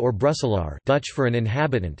Flemish or Brusselaar, Dutch for an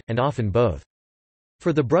inhabitant, and often both.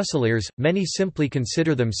 For the Brusseliers, many simply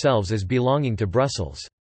consider themselves as belonging to Brussels.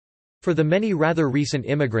 For the many rather recent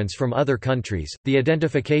immigrants from other countries, the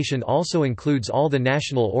identification also includes all the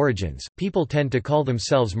national origins. People tend to call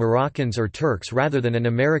themselves Moroccans or Turks rather than an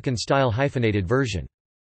American-style hyphenated version.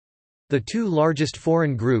 The two largest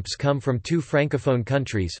foreign groups come from two francophone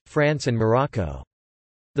countries, France and Morocco.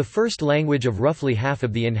 The first language of roughly half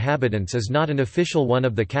of the inhabitants is not an official one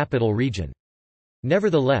of the capital region.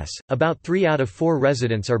 Nevertheless, about 3 out of 4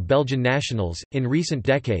 residents are Belgian nationals. In recent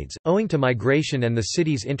decades, owing to migration and the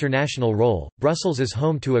city's international role, Brussels is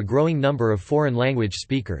home to a growing number of foreign language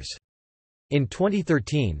speakers. In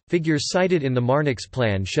 2013, figures cited in the Marnix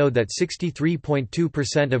plan showed that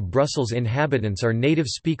 63.2% of Brussels inhabitants are native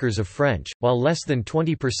speakers of French, while less than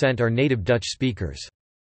 20% are native Dutch speakers.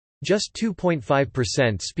 Just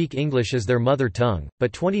 2.5% speak English as their mother tongue,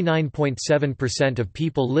 but 29.7% of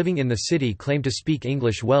people living in the city claim to speak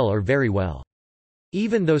English well or very well.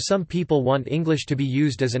 Even though some people want English to be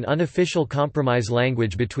used as an unofficial compromise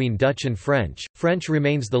language between Dutch and French, French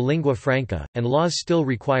remains the lingua franca, and laws still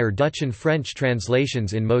require Dutch and French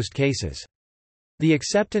translations in most cases. The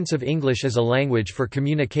acceptance of English as a language for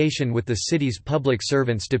communication with the city's public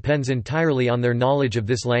servants depends entirely on their knowledge of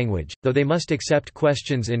this language, though they must accept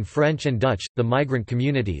questions in French and Dutch. The migrant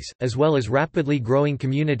communities, as well as rapidly growing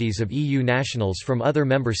communities of EU nationals from other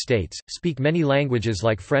member states, speak many languages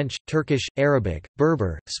like French, Turkish, Arabic,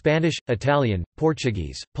 Berber, Spanish, Italian,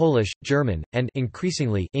 Portuguese, Polish, German, and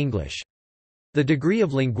increasingly English. The degree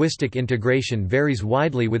of linguistic integration varies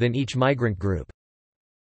widely within each migrant group.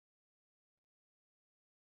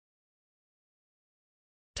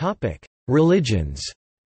 Religions.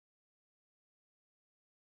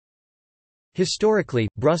 Historically,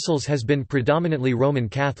 Brussels has been predominantly Roman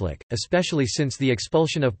Catholic, especially since the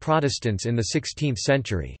expulsion of Protestants in the 16th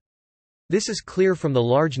century. This is clear from the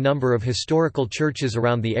large number of historical churches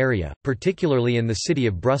around the area, particularly in the city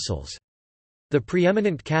of Brussels. The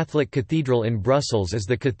preeminent Catholic cathedral in Brussels is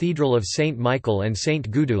the Cathedral of St. Michael and St.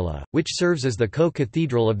 Gudula, which serves as the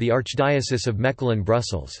co-cathedral of the Archdiocese of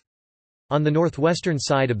Mechelen-Brussels. On the northwestern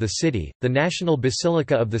side of the city, the National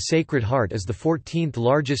Basilica of the Sacred Heart is the 14th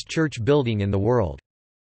largest church building in the world.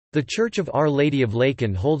 The Church of Our Lady of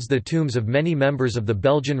Laeken holds the tombs of many members of the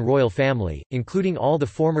Belgian royal family, including all the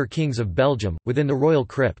former kings of Belgium, within the royal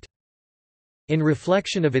crypt. In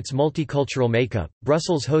reflection of its multicultural makeup,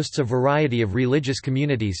 Brussels hosts a variety of religious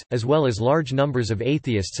communities, as well as large numbers of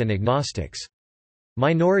atheists and agnostics.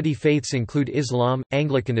 Minority faiths include Islam,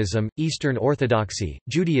 Anglicanism, Eastern Orthodoxy,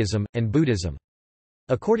 Judaism, and Buddhism.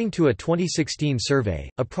 According to a 2016 survey,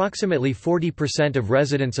 approximately 40% of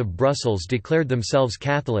residents of Brussels declared themselves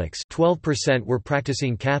Catholics, 12% were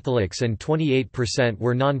practicing Catholics and 28%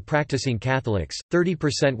 were non-practicing Catholics,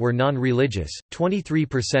 30% were non-religious,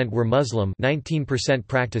 23% were Muslim, 19%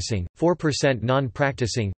 practicing, 4%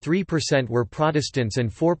 non-practicing, 3% were Protestants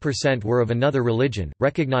and 4% were of another religion.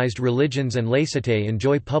 Recognized religions and laïcité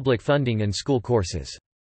enjoy public funding and school courses.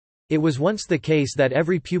 It was once the case that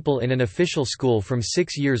every pupil in an official school from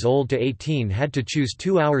 6 years old to 18 had to choose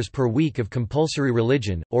 2 hours per week of compulsory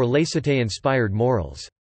religion, or laïcité-inspired morals.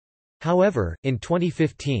 However, in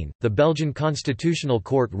 2015, the Belgian Constitutional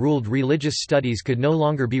Court ruled religious studies could no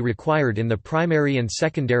longer be required in the primary and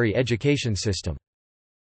secondary education system.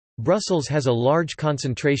 Brussels has a large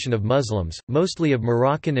concentration of Muslims, mostly of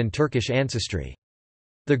Moroccan and Turkish ancestry.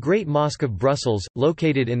 The Great Mosque of Brussels,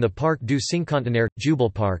 located in the Parc du Cinquantenaire,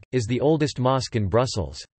 Jubel Park, is the oldest mosque in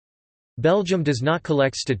Brussels. Belgium does not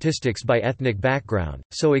collect statistics by ethnic background,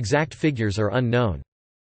 so exact figures are unknown.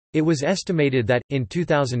 It was estimated that, in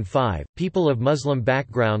 2005, people of Muslim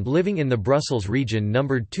background living in the Brussels region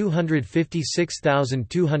numbered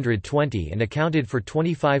 256,220 and accounted for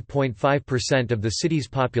 25.5% of the city's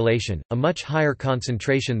population, a much higher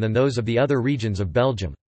concentration than those of the other regions of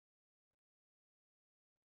Belgium.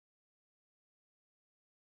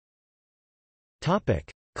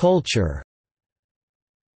 Culture.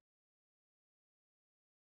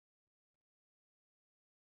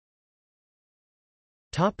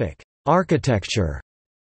 Architecture.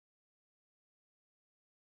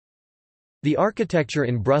 The architecture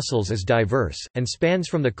in Brussels is diverse, and spans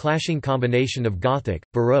from the clashing combination of Gothic,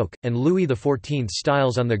 Baroque, and Louis XIV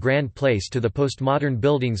styles on the Grand Place to the postmodern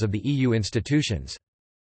buildings of the EU institutions.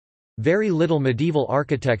 Very little medieval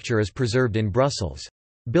architecture is preserved in Brussels.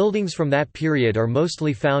 Buildings from that period are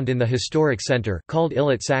mostly found in the historic centre called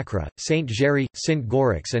Illet Sacre, Saint Géry, Sint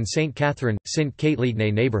Gorix and St Catherine, Sint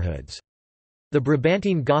Katelijne neighbourhoods. The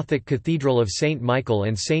Brabantine Gothic Cathedral of St Michael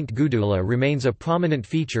and St Gudula remains a prominent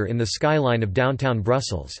feature in the skyline of downtown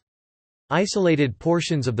Brussels. Isolated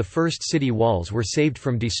portions of the first city walls were saved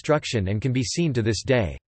from destruction and can be seen to this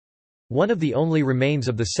day. One of the only remains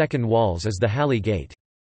of the second walls is the Halle Gate.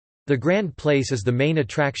 The Grand Place is the main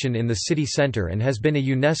attraction in the city centre and has been a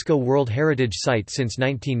UNESCO World Heritage Site since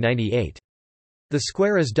 1998. The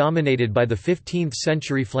square is dominated by the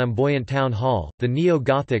 15th-century flamboyant town hall, the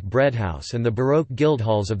neo-Gothic breadhouse and the Baroque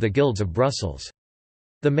guildhalls of the Guilds of Brussels.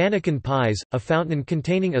 The Mannequin Pies, a fountain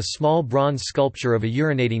containing a small bronze sculpture of a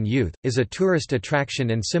urinating youth, is a tourist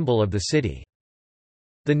attraction and symbol of the city.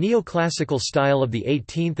 The neoclassical style of the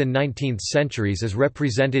 18th and 19th centuries is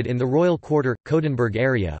represented in the Royal Quarter, Coudenberg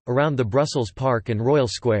area, around the Brussels Park and Royal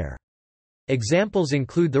Square. Examples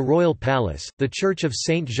include the Royal Palace, the Church of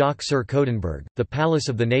Saint-Jacques-sur-Coudenberg, the Palace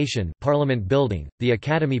of the Nation Parliament Building, the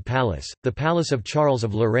Academy Palace, the Palace of Charles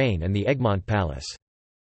of Lorraine and the Egmont Palace.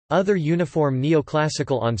 Other uniform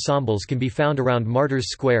neoclassical ensembles can be found around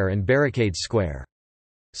Martyrs Square and Barricades Square.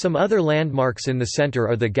 Some other landmarks in the centre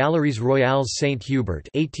are the Galeries Royales Saint-Hubert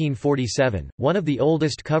 (1847), one of the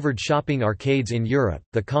oldest covered shopping arcades in Europe;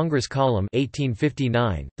 the Congress Column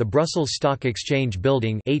 (1859), the Brussels Stock Exchange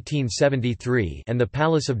Building (1873), and the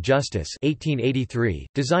Palace of Justice (1883),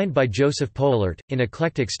 designed by Joseph Poelert in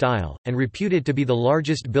eclectic style and reputed to be the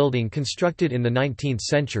largest building constructed in the 19th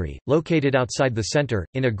century. Located outside the centre,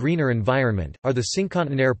 in a greener environment, are the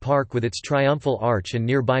Cinquantenaire Park with its triumphal arch and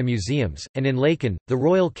nearby museums, and in Laeken, the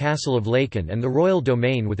Royal Castle of Laeken and the Royal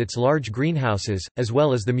Domain with its large greenhouses, as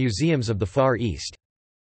well as the museums of the Far East.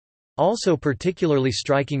 Also particularly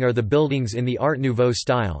striking are the buildings in the Art Nouveau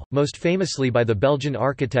style, most famously by the Belgian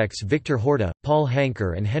architects Victor Horta, Paul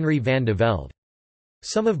Hancke and Henry van de Velde.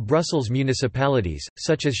 Some of Brussels' municipalities,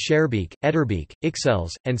 such as Schaerbeek, Etterbeek,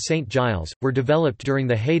 Ixelles, and St. Gilles, were developed during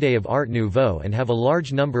the heyday of Art Nouveau and have a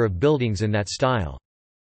large number of buildings in that style.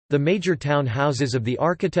 The major town houses of the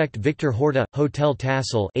architect Victor Horta, Hotel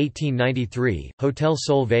Tassel (1893), Hotel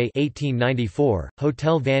Solvay (1894),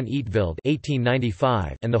 Hotel van Eetveld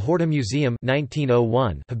 (1895), and the Horta Museum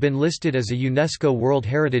 (1901) have been listed as a UNESCO World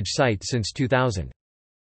Heritage Site since 2000.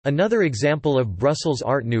 Another example of Brussels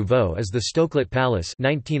Art Nouveau is the Stoklet Palace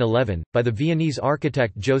 (1911), by the Viennese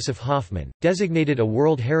architect Joseph Hoffmann, designated a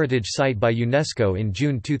World Heritage Site by UNESCO in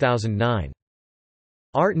June 2009.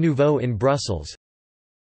 Art Nouveau in Brussels.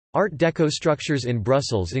 Art Deco structures in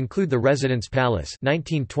Brussels include the Residence Palace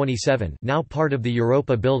 1927, now part of the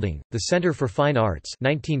Europa Building, the Centre for Fine Arts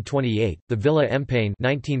 1928, the Villa Empain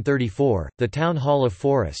 1934, the Town Hall of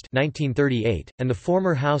Forest 1938, and the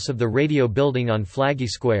former House of the Radio Building on Flagey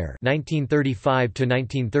Square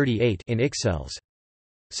 1935–1938 in Ixelles.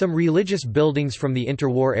 Some religious buildings from the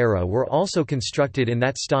interwar era were also constructed in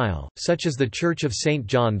that style, such as the Church of St.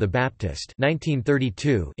 John the Baptist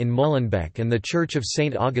 (1932) in Molenbeek and the Church of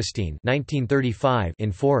St. Augustine (1935)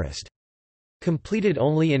 in Forest. Completed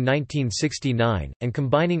only in 1969, and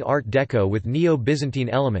combining Art Deco with Neo-Byzantine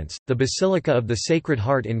elements, the Basilica of the Sacred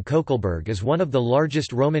Heart in Kokelberg is one of the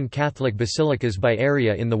largest Roman Catholic basilicas by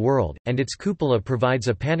area in the world, and its cupola provides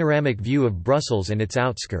a panoramic view of Brussels and its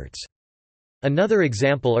outskirts. Another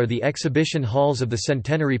example are the exhibition halls of the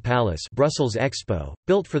Centenary Palace Brussels Expo,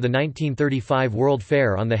 built for the 1935 World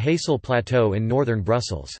Fair on the Heysel Plateau in northern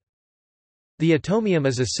Brussels. The Atomium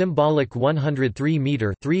is a symbolic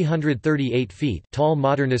 103-metre (338 feet) tall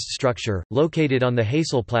modernist structure, located on the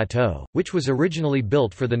Heysel Plateau, which was originally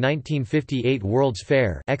built for the 1958 World's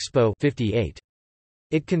Fair Expo 58.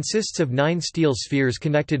 It consists of 9 steel spheres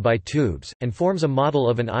connected by tubes, and forms a model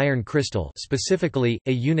of an iron crystal, specifically,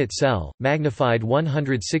 a unit cell, magnified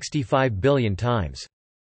 165 billion times.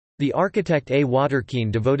 The architect A.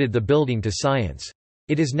 Waterkeen devoted the building to science.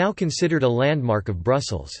 It is now considered a landmark of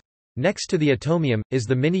Brussels. Next to the Atomium, is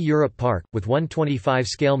the Mini Europe Park, with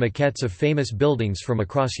 1/25-scale maquettes of famous buildings from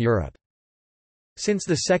across Europe. Since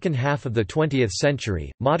the second half of the 20th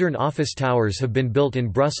century, modern office towers have been built in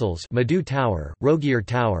Brussels: Madou Tower, Rogier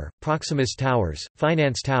Tower, Proximus Towers,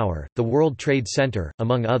 Finance Tower, the World Trade Center,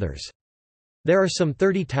 among others. There are some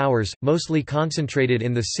 30 towers, mostly concentrated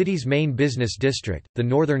in the city's main business district, the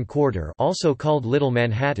Northern Quarter, also called Little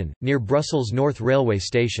Manhattan, near Brussels North Railway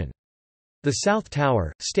Station. The South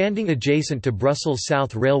Tower, standing adjacent to Brussels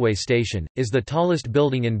South Railway Station, is the tallest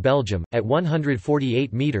building in Belgium, at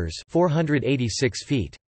 148 metres (486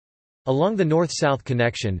 feet). Along the north-south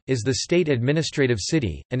connection, is the State Administrative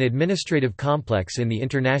City, an administrative complex in the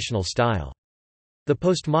international style. The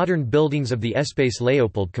postmodern buildings of the Espace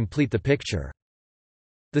Léopold complete the picture.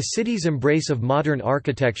 The city's embrace of modern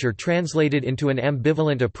architecture translated into an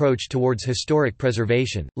ambivalent approach towards historic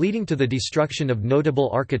preservation, leading to the destruction of notable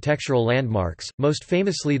architectural landmarks, most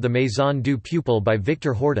famously the Maison du Pupil by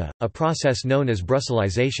Victor Horta, a process known as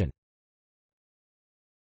Brusselisation.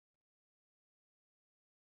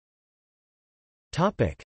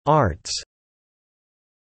 Arts.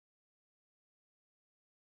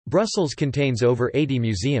 Brussels contains over 80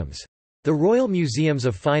 museums. The Royal Museums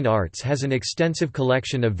of Fine Arts has an extensive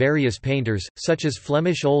collection of various painters, such as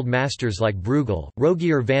Flemish Old Masters like Bruegel,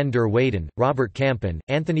 Rogier van der Weyden, Robert Campen,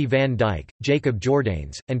 Anthony van Dyck, Jacob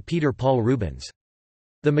Jordaens, and Peter Paul Rubens.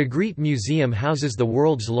 The Magritte Museum houses the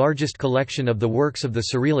world's largest collection of the works of the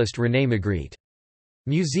Surrealist René Magritte.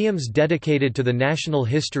 Museums dedicated to the national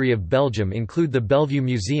history of Belgium include the Bellevue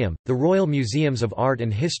Museum, the Royal Museums of Art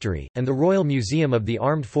and History, and the Royal Museum of the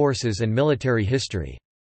Armed Forces and Military History.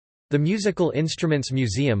 The Musical Instruments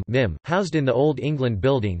Museum (MIM), housed in the Old England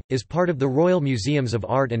Building, is part of the Royal Museums of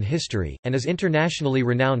Art and History, and is internationally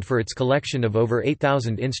renowned for its collection of over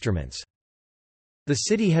 8,000 instruments. The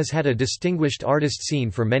city has had a distinguished artist scene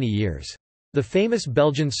for many years. The famous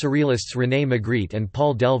Belgian surrealists René Magritte and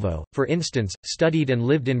Paul Delvaux, for instance, studied and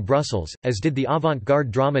lived in Brussels, as did the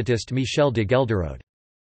avant-garde dramatist Michel de Gelderode.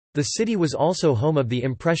 The city was also home of the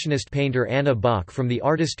Impressionist painter Anna Bach from the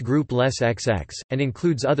artist group Les XX, and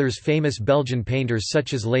includes others famous Belgian painters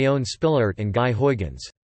such as Léon Spillert and Guy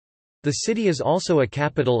Huygens. The city is also a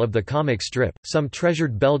capital of the comic strip. Some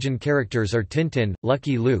treasured Belgian characters are Tintin,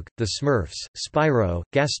 Lucky Luke, the Smurfs, Spyro,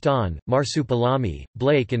 Gaston, Marsupilami,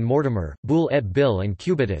 Blake and Mortimer, Boule et Bill and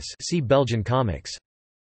Cubitus. See Belgian comics.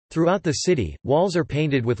 Throughout the city, walls are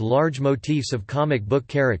painted with large motifs of comic book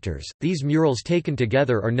characters. These murals taken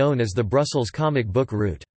together are known as the Brussels comic book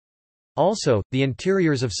route. Also, the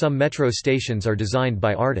interiors of some metro stations are designed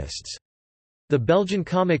by artists. The Belgian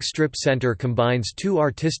Comic Strip Centre combines two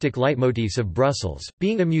artistic leitmotifs of Brussels,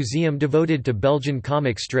 being a museum devoted to Belgian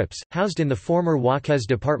comic strips, housed in the former Waukes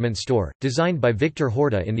department store, designed by Victor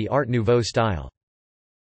Horta in the Art Nouveau style.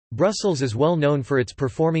 Brussels is well known for its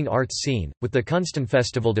performing arts scene, with the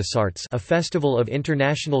Kunstenfestival des Arts, a festival of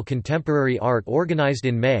international contemporary art organized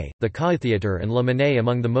in May, the Theatre and Le Manet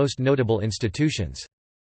among the most notable institutions.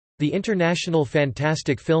 The International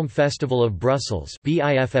Fantastic Film Festival of Brussels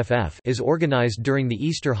is organized during the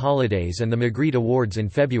Easter holidays and the Magritte Awards in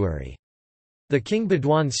February. The King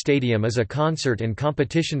Baudouin Stadium is a concert and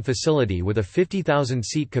competition facility with a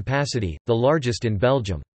 50,000-seat capacity, the largest in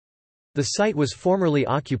Belgium. The site was formerly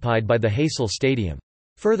occupied by the Heysel Stadium.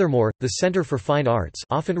 Furthermore, the Centre for Fine Arts,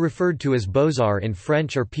 often referred to as Beaux-Arts in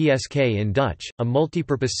French or PSK in Dutch, a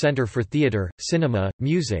multipurpose centre for theatre, cinema,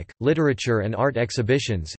 music, literature and art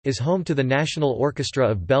exhibitions, is home to the National Orchestra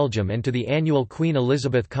of Belgium and to the annual Queen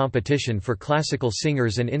Elizabeth competition for classical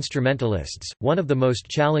singers and instrumentalists, one of the most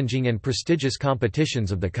challenging and prestigious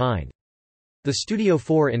competitions of the kind. The Studio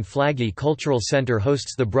 4 in Flagey Cultural Centre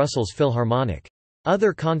hosts the Brussels Philharmonic.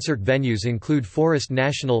 Other concert venues include Forest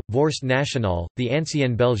National, Vorst National, the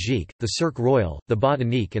Ancienne Belgique, the Cirque Royal, the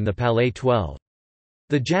Botanique and the Palais 12.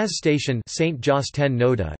 The Jazz Station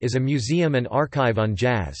Saint-Josse-ten-Noode is a museum and archive on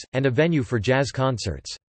jazz, and a venue for jazz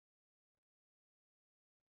concerts.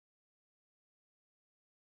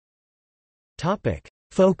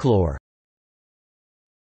 Folklore.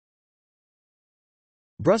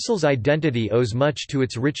 Brussels' identity owes much to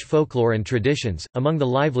its rich folklore and traditions, among the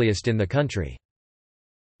liveliest in the country.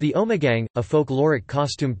 The Omegang, a folkloric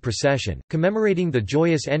costumed procession, commemorating the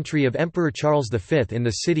joyous entry of Emperor Charles V in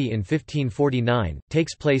the city in 1549,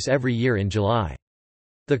 takes place every year in July.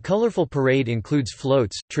 The colorful parade includes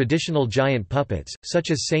floats, traditional giant puppets, such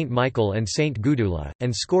as Saint Michael and Saint Gudula,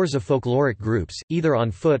 and scores of folkloric groups, either on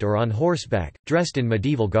foot or on horseback, dressed in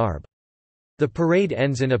medieval garb. The parade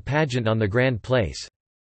ends in a pageant on the Grand Place.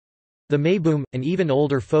 The Meiboom, an even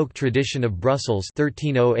older folk tradition of Brussels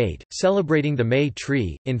 1308, celebrating the May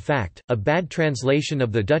tree, in fact, a bad translation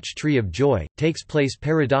of the Dutch Tree of Joy, takes place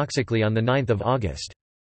paradoxically on 9 August.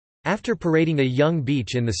 After parading a young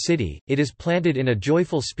beech in the city, it is planted in a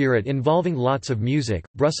joyful spirit involving lots of music,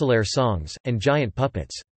 Brusselaire songs, and giant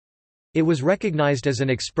puppets. It was recognized as an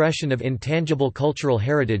expression of intangible cultural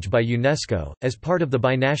heritage by UNESCO, as part of the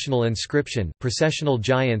binational inscription Processional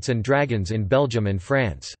Giants and Dragons in Belgium and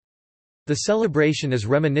France. The celebration is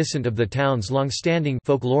reminiscent of the town's long-standing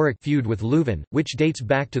folkloric feud with Leuven, which dates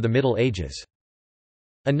back to the Middle Ages.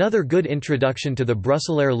 Another good introduction to the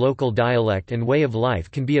Brusselaire local dialect and way of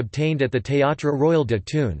life can be obtained at the Théâtre Royal de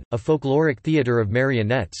Thun, a folkloric theatre of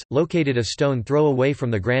marionettes, located a stone throw away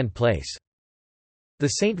from the Grand Place. The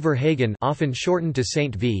Saint Verhagen, often shortened to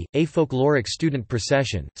Saint V, a folkloric student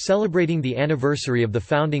procession, celebrating the anniversary of the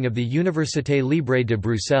founding of the Université Libre de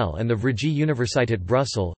Bruxelles and the Vrije Universiteit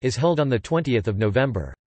Brussels, is held on 20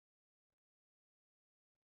 November.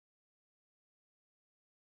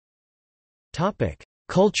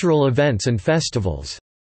 Cultural events and festivals.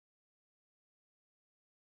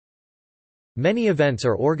 Many events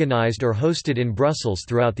are organized or hosted in Brussels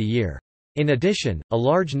throughout the year. In addition, a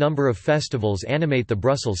large number of festivals animate the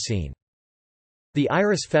Brussels scene. The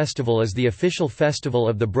Iris Festival is the official festival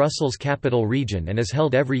of the Brussels Capital Region and is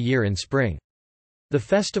held every year in spring. The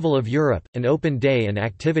Festival of Europe, an open day and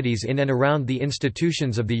activities in and around the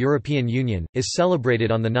institutions of the European Union, is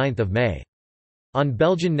celebrated on 9 May. On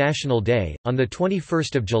Belgian National Day, on 21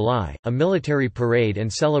 July, a military parade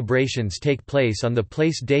and celebrations take place on the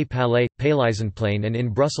Place des Palais, Paleizenplein and in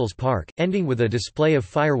Brussels Park, ending with a display of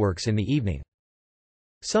fireworks in the evening.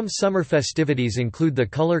 Some summer festivities include the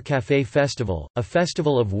Colour Café Festival, a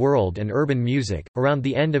festival of world and urban music, around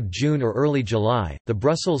the end of June or early July, the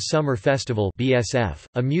Brussels Summer Festival (BSF),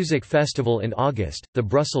 a music festival in August, the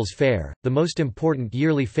Brussels Fair, the most important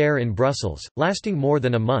yearly fair in Brussels, lasting more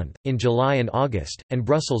than a month, in July and August, and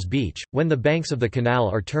Brussels Beach, when the banks of the canal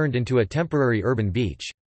are turned into a temporary urban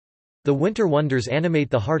beach. The Winter Wonders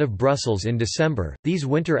animate the heart of Brussels in December. These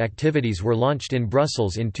winter activities were launched in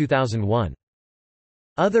Brussels in 2001.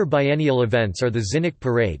 Other biennial events are the Zinnik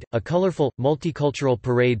Parade, a colorful, multicultural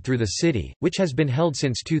parade through the city, which has been held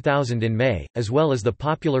since 2000 in May, as well as the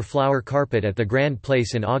popular flower carpet at the Grand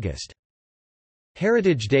Place in August.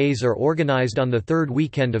 Heritage Days are organized on the third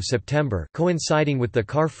weekend of September, coinciding with the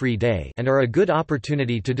Car-Free Day, and are a good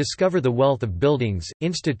opportunity to discover the wealth of buildings,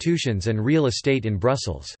 institutions and real estate in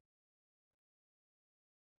Brussels.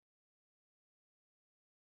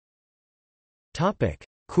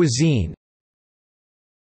 Cuisine.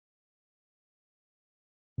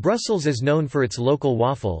 Brussels is known for its local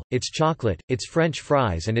waffle, its chocolate, its French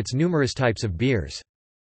fries and its numerous types of beers.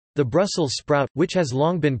 The Brussels sprout, which has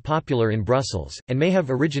long been popular in Brussels, and may have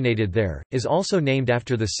originated there, is also named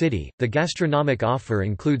after the city. The gastronomic offer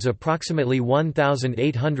includes approximately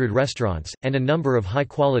 1,800 restaurants, and a number of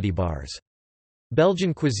high-quality bars.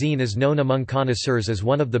 Belgian cuisine is known among connoisseurs as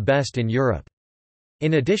one of the best in Europe.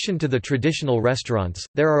 In addition to the traditional restaurants,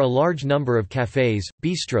 there are a large number of cafés,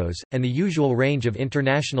 bistros, and the usual range of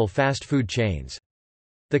international fast food chains.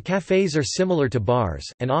 The cafés are similar to bars,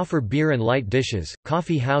 and offer beer and light dishes.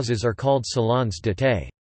 Coffee houses are called salons d'été.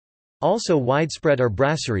 Also widespread are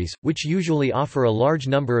brasseries, which usually offer a large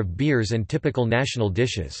number of beers and typical national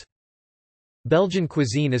dishes. Belgian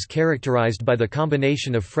cuisine is characterized by the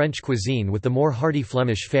combination of French cuisine with the more hearty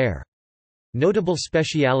Flemish fare. Notable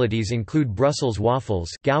specialities include Brussels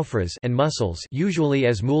waffles and mussels, usually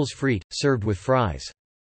as moules frites, served with fries.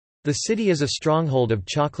 The city is a stronghold of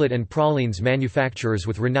chocolate and pralines manufacturers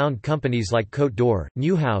with renowned companies like Côte d'Or,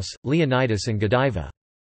 Neuhaus, Leonidas and Godiva.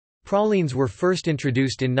 Pralines were first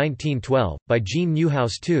introduced in 1912, by Jean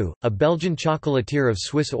Neuhaus II, a Belgian chocolatier of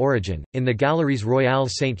Swiss origin, in the Galeries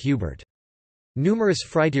Royales Saint-Hubert. Numerous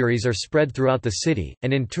friteries are spread throughout the city,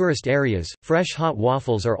 and in tourist areas, fresh hot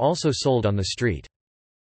waffles are also sold on the street.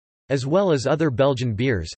 As well as other Belgian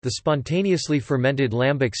beers, the spontaneously fermented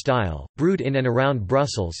lambic style, brewed in and around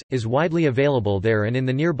Brussels, is widely available there and in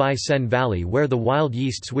the nearby Seine Valley where the wild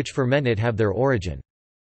yeasts which ferment it have their origin.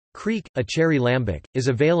 Kriek, a cherry lambic, is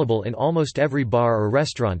available in almost every bar or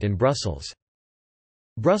restaurant in Brussels.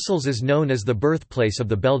 Brussels is known as the birthplace of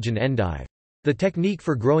the Belgian endive. The technique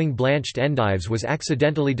for growing blanched endives was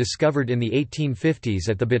accidentally discovered in the 1850s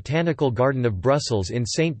at the Botanical Garden of Brussels in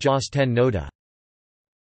Saint-Josse-ten-Noode.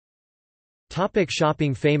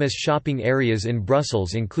 Shopping. Famous shopping areas in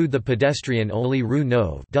Brussels include the pedestrian-only Rue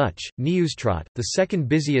Neuve Dutch, Nieuwstraat, the second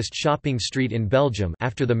busiest shopping street in Belgium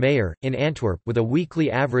after the Mayor, in Antwerp, with a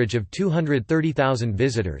weekly average of 230,000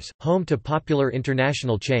 visitors, home to popular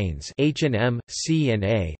international chains H&M,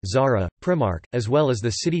 C&A, Zara, Primark, as well as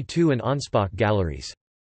the City 2 and Anspach galleries.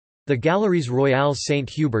 The Galeries Royales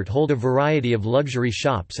Saint-Hubert hold a variety of luxury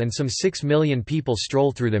shops and some 6 million people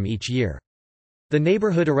stroll through them each year. The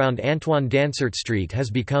neighborhood around Antoine Dansert Street has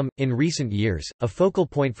become, in recent years, a focal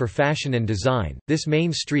point for fashion and design. This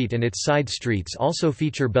main street and its side streets also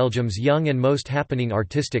feature Belgium's young and most happening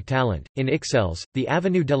artistic talent. In Ixelles, the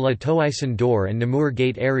Avenue de la Toison d'Or and Namur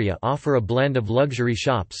Gate area offer a blend of luxury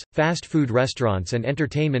shops, fast food restaurants, and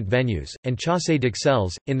entertainment venues, and Chaussée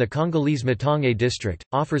d'Ixelles, in the Congolese Matonge district,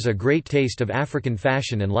 offers a great taste of African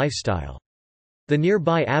fashion and lifestyle. The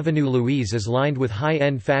nearby Avenue Louise is lined with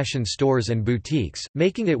high-end fashion stores and boutiques,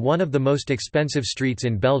 making it one of the most expensive streets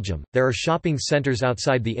in Belgium. There are shopping centers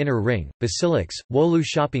outside the inner ring: Basilix, Wolu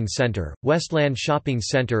Shopping Center, Westland Shopping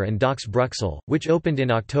Center, and Docks Bruxelles, which opened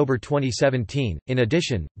in October 2017. In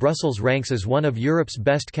addition, Brussels ranks as one of Europe's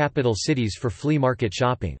best capital cities for flea market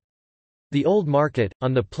shopping. The Old Market,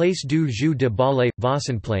 on the Place du Jeu de Ballet,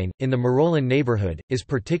 Vossenplein, in the Marolan neighborhood, is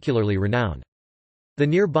particularly renowned. The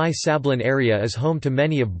nearby Sablon area is home to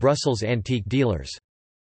many of Brussels' antique dealers.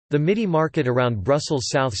 The Midi Market around Brussels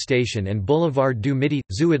South Station and Boulevard du Midi,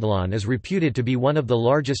 Zuidlaan is reputed to be one of the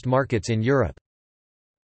largest markets in Europe.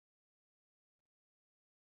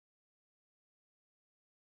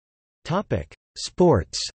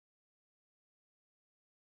 Sports.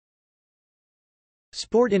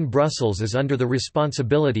 Sport in Brussels is under the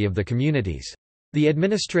responsibility of the communities. The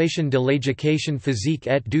Administration de l'Éducation physique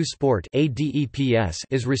et du sport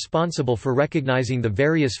is responsible for recognizing the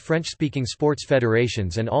various French-speaking sports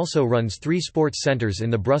federations and also runs 3 sports centers in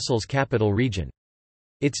the Brussels capital region.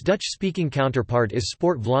 Its Dutch-speaking counterpart is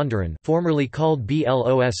Sport Vlaanderen, formerly called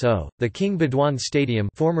BLOSO. The King Baudouin Stadium,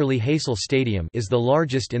 formerly Heysel Stadium, is the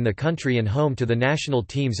largest in the country and home to the national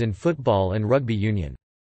teams in football and rugby union.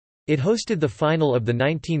 It hosted the final of the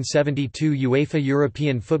 1972 UEFA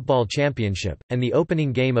European Football Championship, and the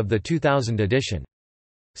opening game of the 2000 edition.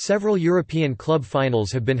 Several European club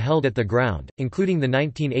finals have been held at the ground, including the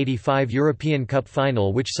 1985 European Cup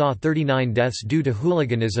final, which saw 39 deaths due to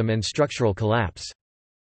hooliganism and structural collapse.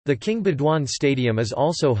 The King Baudouin Stadium is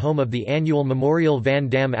also home of the annual Memorial Van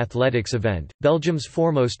Damme athletics event, Belgium's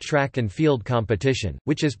foremost track and field competition,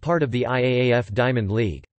 which is part of the IAAF Diamond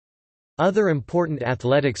League. Other important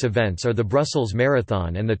athletics events are the Brussels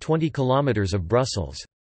Marathon and the 20 km of Brussels.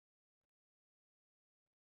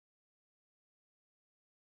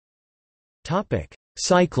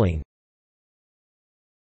 Cycling.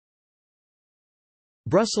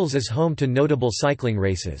 Brussels is home to notable cycling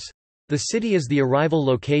races. The city is the arrival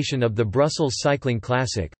location of the Brussels Cycling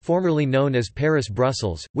Classic, formerly known as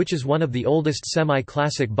Paris-Brussels, which is one of the oldest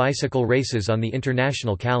semi-classic bicycle races on the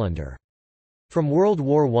international calendar. From World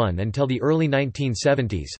War I until the early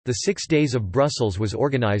 1970s, the 6 Days of Brussels was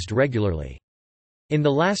organized regularly. In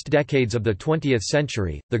the last decades of the 20th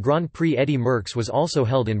century, the Grand Prix Eddy Merckx was also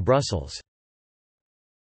held in Brussels.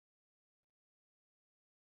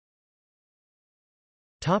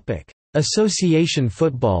 Association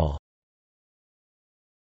football.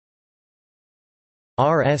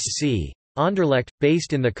 RSC Anderlecht,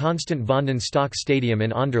 based in the Constant van den Stok Stadium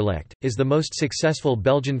in Anderlecht, is the most successful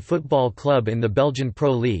Belgian football club in the Belgian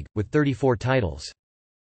Pro League, with 34 titles.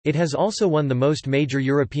 It has also won the most major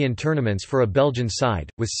European tournaments for a Belgian side,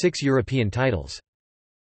 with 6 European titles.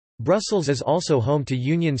 Brussels is also home to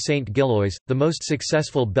Union Saint-Gilloise, the most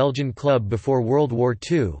successful Belgian club before World War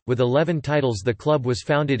II. With 11 titles, the club was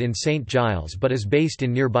founded in St. Giles but is based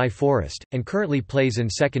in nearby Forest, and currently plays in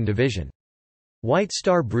 2nd Division. White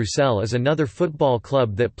Star Bruxelles is another football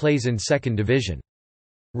club that plays in 2nd Division.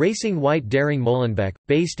 Racing White Daring Molenbeek,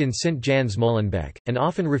 based in Sint-Jans-Molenbeek, and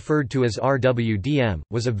often referred to as RWDM,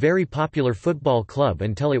 was a very popular football club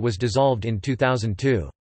until it was dissolved in 2002.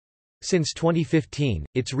 Since 2015,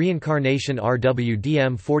 its reincarnation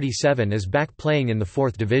RWDM 47 is back playing in the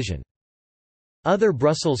 4th Division. Other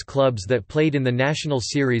Brussels clubs that played in the national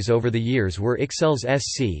series over the years were Ixelles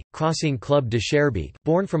SC, Crossing Club de Schaerbeek,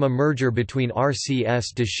 born from a merger between RCS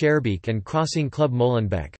de Schaerbeek and Crossing Club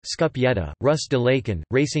Molenbeek, Scup Jetta, Rus de Laken,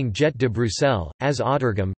 Racing Jet de Bruxelles, AS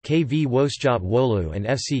Ottergem, KV Woestjot Wolu and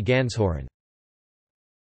FC Ganshoren.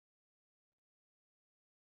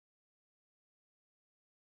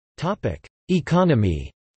 Economy.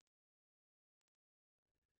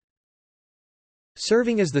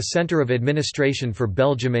 Serving as the centre of administration for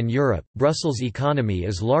Belgium and Europe, Brussels' economy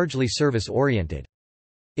is largely service-oriented.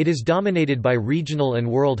 It is dominated by regional and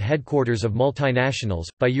world headquarters of multinationals,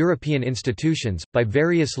 by European institutions, by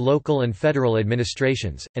various local and federal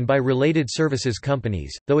administrations, and by related services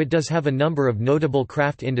companies, though it does have a number of notable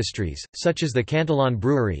craft industries, such as the Cantillon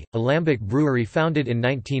Brewery, a lambic brewery founded in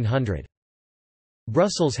 1900.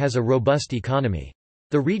 Brussels has a robust economy.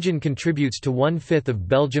 The region contributes to 1/5 of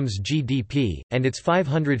Belgium's GDP, and its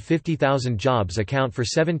 550,000 jobs account for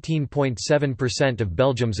 17.7% of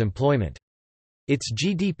Belgium's employment. Its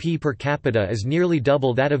GDP per capita is nearly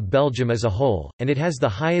double that of Belgium as a whole, and it has the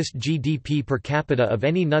highest GDP per capita of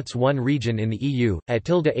any NUTS 1 region in the EU, at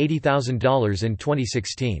 $80,000 in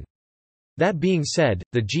 2016. That being said,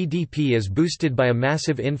 the GDP is boosted by a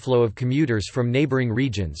massive inflow of commuters from neighbouring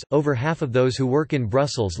regions. Over half of those who work in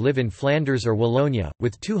Brussels live in Flanders or Wallonia,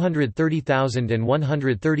 with 230,000 and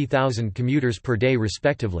 130,000 commuters per day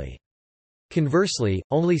respectively. Conversely,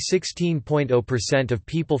 only 16.0% of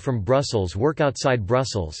people from Brussels work outside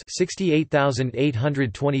Brussels,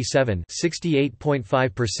 68,827,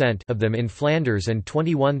 68.5% of them in Flanders and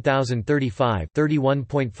 21,035,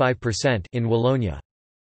 31.5% in Wallonia.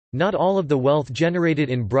 Not all of the wealth generated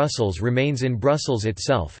in Brussels remains in Brussels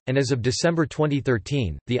itself, and as of December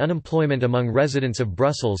 2013, the unemployment among residents of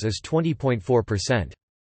Brussels is 20.4%.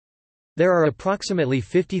 There are approximately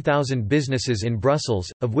 50,000 businesses in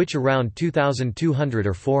Brussels, of which around 2,200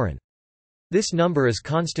 are foreign. This number is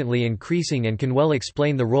constantly increasing and can well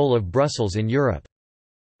explain the role of Brussels in Europe.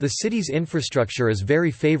 The city's infrastructure is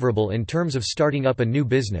very favorable in terms of starting up a new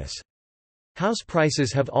business. House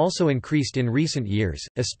prices have also increased in recent years,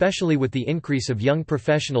 especially with the increase of young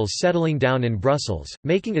professionals settling down in Brussels,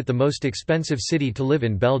 making it the most expensive city to live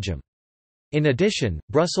in Belgium. In addition,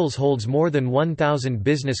 Brussels holds more than 1,000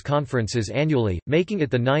 business conferences annually, making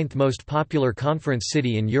it the 9th most popular conference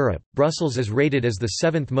city in Europe. Brussels is rated as the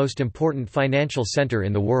 7th most important financial center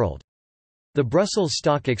in the world. The Brussels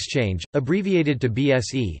Stock Exchange, abbreviated to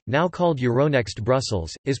BSE, now called Euronext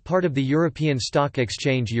Brussels, is part of the European Stock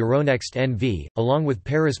Exchange Euronext NV, along with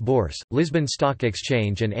Paris Bourse, Lisbon Stock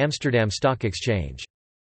Exchange and Amsterdam Stock Exchange.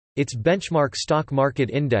 Its benchmark stock market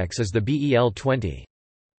index is the BEL 20.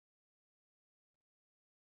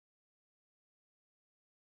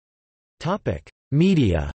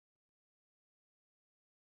 Media.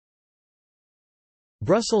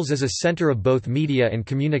 Brussels is a centre of both media and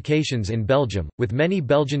communications in Belgium, with many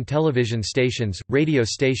Belgian television stations, radio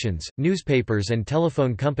stations, newspapers and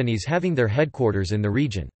telephone companies having their headquarters in the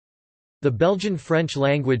region. The Belgian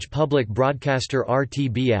French-language public broadcaster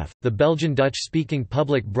RTBF, the Belgian Dutch-speaking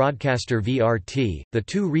public broadcaster VRT, the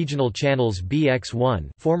two regional channels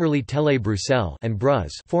BX1 formerly Télé Bruxelles and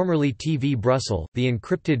Bruz formerly TV Brussels, the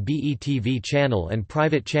encrypted BETV channel and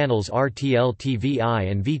private channels RTL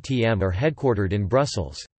TVI and VTM are headquartered in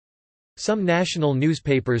Brussels. Some national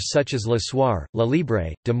newspapers such as Le Soir, La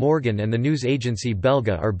Libre, De Morgen and the news agency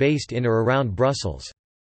Belga are based in or around Brussels.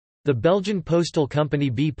 The Belgian postal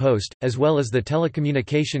company B-Post, as well as the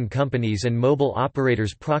telecommunication companies and mobile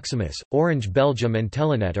operators Proximus, Orange Belgium and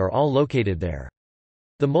Telenet are all located there.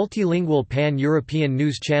 The multilingual pan-European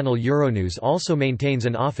news channel Euronews also maintains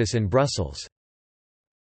an office in Brussels.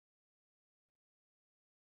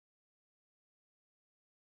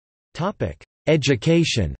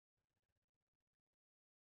 Education.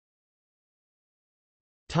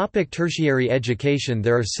 Tertiary education.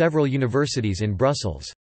 There are several universities in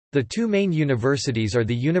Brussels. The two main universities are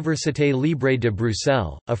the Université Libre de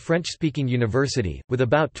Bruxelles, a French-speaking university, with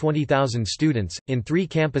about 20,000 students, in 3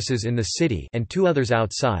 campuses in the city and 2 others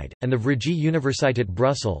outside, and the Vrije Universiteit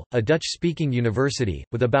Brussels, a Dutch-speaking university,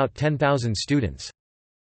 with about 10,000 students.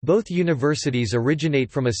 Both universities originate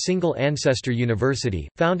from a single ancestor university,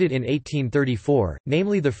 founded in 1834,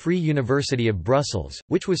 namely the Free University of Brussels,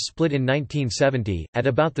 which was split in 1970. At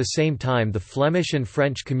about the same time, the Flemish and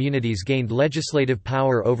French communities gained legislative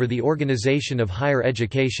power over the organization of higher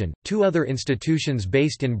education. 2 other institutions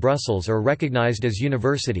based in Brussels are recognized as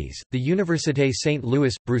universities: the Université Saint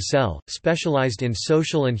Louis, Bruxelles, specialized in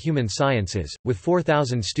social and human sciences, with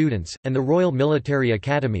 4,000 students, and the Royal Military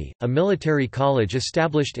Academy, a military college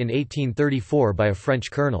established in 1834 by a French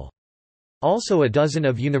colonel. Also, a dozen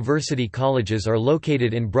of university colleges are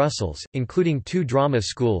located in Brussels, including 2 drama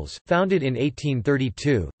schools, founded in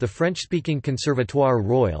 1832, the French-speaking Conservatoire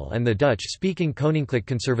Royal and the Dutch-speaking Koninklijk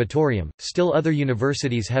Conservatorium. Still other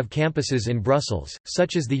universities have campuses in Brussels,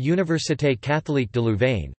 such as the Université Catholique de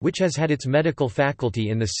Louvain, which has had its medical faculty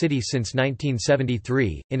in the city since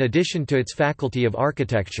 1973, in addition to its faculty of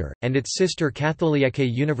architecture, and its sister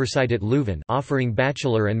Katholieke Universiteit Leuven, offering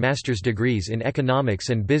bachelor and master's degrees in economics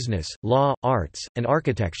and business, law, arts, and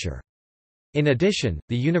architecture. In addition,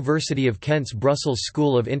 the University of Kent's Brussels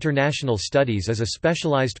School of International Studies is a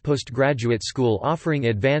specialized postgraduate school offering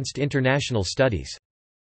advanced international studies.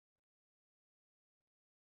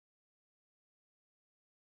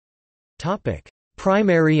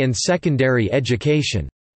 Primary and secondary education.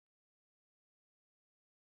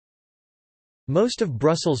 Most of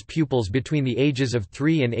Brussels pupils between the ages of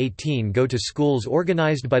 3 and 18 go to schools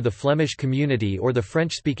organized by the Flemish community or the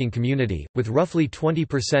French-speaking community, with roughly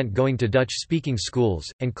 20% going to Dutch-speaking schools,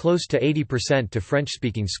 and close to 80% to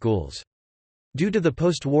French-speaking schools. Due to the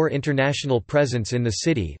post-war international presence in the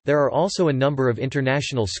city, there are also a number of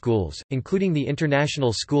international schools, including the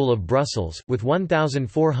International School of Brussels, with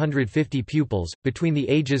 1,450 pupils, between the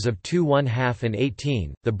ages of 2½ and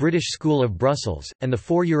 18, the British School of Brussels, and the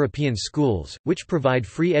 4 European schools, which provide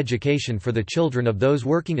free education for the children of those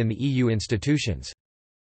working in the EU institutions.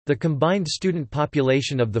 The combined student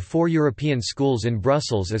population of the 4 European schools in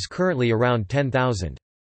Brussels is currently around 10,000.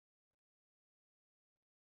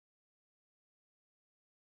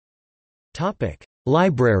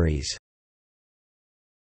 Libraries.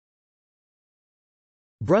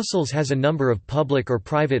 Brussels has a number of public or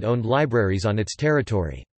private-owned libraries on its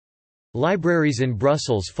territory. Libraries in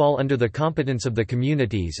Brussels fall under the competence of the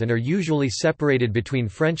communities and are usually separated between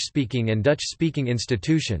French-speaking and Dutch-speaking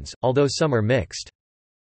institutions, although some are mixed.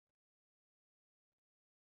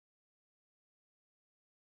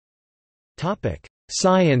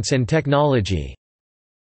 Science and technology.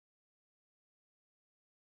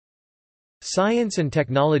 Science and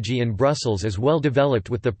technology in Brussels is well developed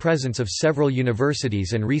with the presence of several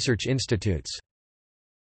universities and research institutes.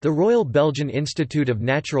 The Royal Belgian Institute of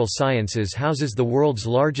Natural Sciences houses the world's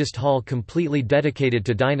largest hall completely dedicated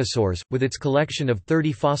to dinosaurs, with its collection of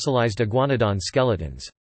 30 fossilized iguanodon skeletons.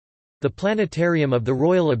 The planetarium of the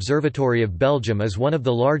Royal Observatory of Belgium is one of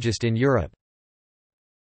the largest in Europe.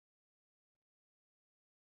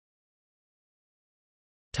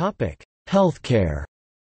 Healthcare.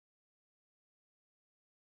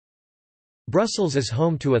 Brussels is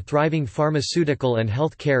home to a thriving pharmaceutical and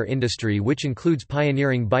healthcare industry which includes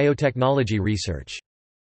pioneering biotechnology research.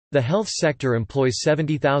 The health sector employs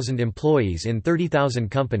 70,000 employees in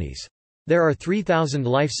 30,000 companies. There are 3,000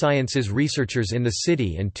 life sciences researchers in the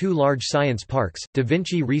city and 2 large science parks, Da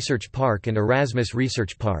Vinci Research Park and Erasmus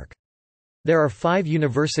Research Park. There are 5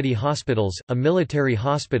 university hospitals, a military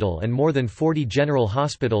hospital and more than 40 general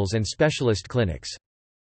hospitals and specialist clinics.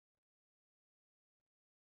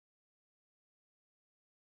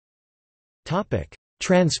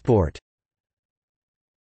 Transport.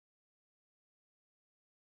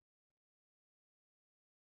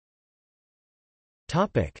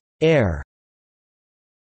 Air.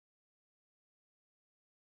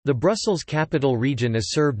 The Brussels capital region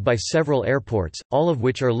is served by several airports, all of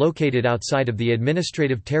which are located outside of the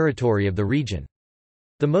administrative territory of the region.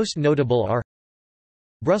 The most notable are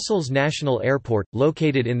Brussels National Airport,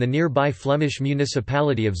 located in the nearby Flemish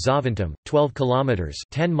municipality of Zaventem, 12 kilometers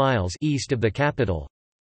 (10 miles) east of the capital.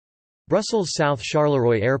 Brussels South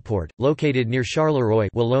Charleroi Airport, located near Charleroi,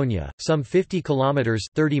 Wallonia, some 50 kilometers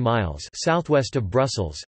 (30 miles) southwest of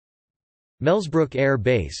Brussels. Melsbroek Air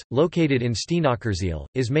Base, located in Steenokkerziel,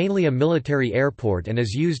 is mainly a military airport and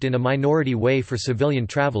is used in a minority way for civilian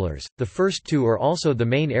travelers. The first 2 are also the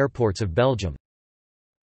main airports of Belgium.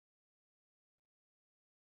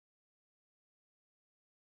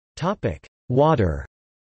 Water.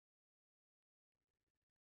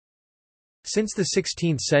 Since the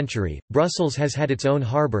 16th century, Brussels has had its own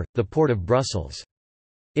harbour, the Port of Brussels.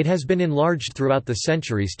 It has been enlarged throughout the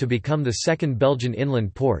centuries to become the second Belgian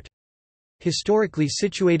inland port. Historically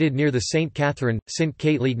situated near the St. Catherine, Sint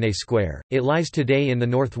Katelijne Square, it lies today in the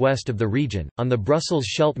northwest of the region, on the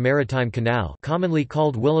Brussels-Scheldt Maritime Canal, commonly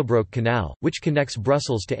called Willebroek Canal, which connects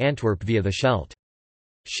Brussels to Antwerp via the Scheldt.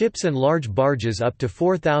 Ships and large barges up to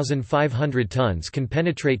 4,500 tons can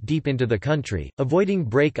penetrate deep into the country, avoiding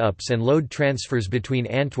break-ups and load transfers between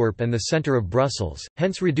Antwerp and the centre of Brussels,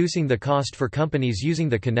 hence reducing the cost for companies using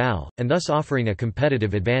the canal, and thus offering a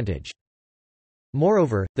competitive advantage.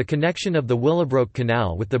 Moreover, the connection of the Willebroek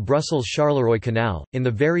Canal with the Brussels-Charleroi Canal, in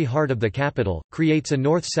the very heart of the capital, creates a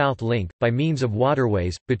north-south link, by means of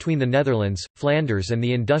waterways, between the Netherlands, Flanders and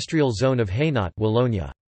the industrial zone of Hainaut,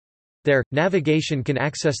 Wallonia. There, navigation can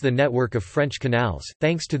access the network of French canals,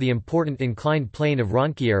 thanks to the important inclined plane of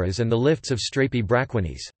Ronquieres and the lifts of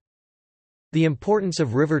Strapy-Brachwanis. The importance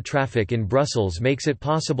of river traffic in Brussels makes it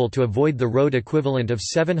possible to avoid the road equivalent of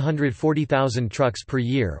 740,000 trucks per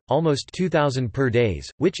year, almost 2,000 per day,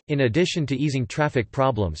 which, in addition to easing traffic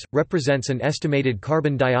problems, represents an estimated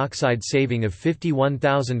carbon dioxide saving of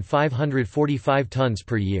 51,545 tons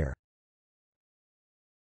per year.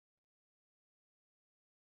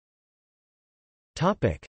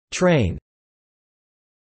 Train.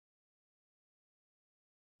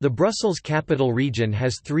 The Brussels capital region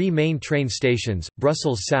has 3 main train stations,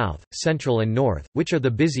 Brussels South, Central and North, which are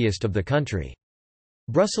the busiest of the country.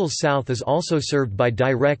 Brussels South is also served by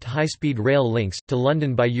direct high-speed rail links, to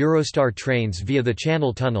London by Eurostar trains via the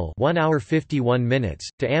Channel Tunnel 1 hour 51 minutes,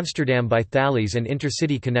 to Amsterdam by Thalys and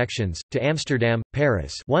intercity connections, to Amsterdam,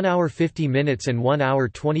 Paris 1 hour 50 minutes and 1 hour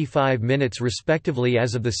 25 minutes respectively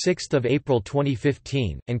as of 6 April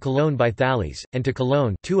 2015, and Cologne by Thalys, and to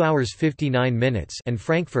Cologne 2 hours 59 minutes and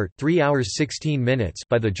Frankfurt 3 hours 16 minutes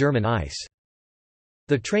by the German ICE.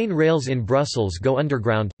 The train rails in Brussels go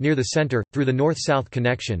underground, near the centre, through the north-south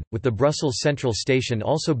connection, with the Brussels Central Station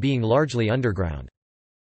also being largely underground.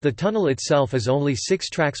 The tunnel itself is only 6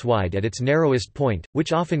 tracks wide at its narrowest point,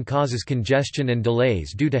 which often causes congestion and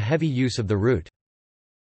delays due to heavy use of the route.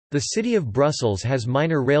 The city of Brussels has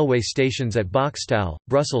minor railway stations at Boxtel,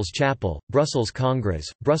 Brussels Chapel, Brussels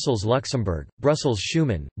Congrès, Brussels Luxembourg, Brussels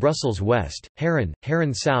Schuman, Brussels West, Haren,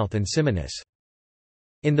 Haren South and Simonis.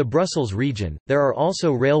 In the Brussels region, there are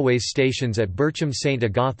also railway stations at Berchem St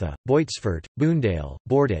Agatha, Boitsfort, Boondale,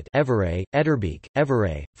 Bordet, Everay, Etterbeek,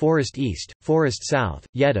 Everay, Forest East, Forest South,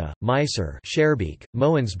 Jette, Meiser, Schaerbeek,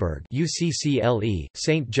 Moensberg UCCLE,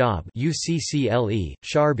 St Job UCCLE,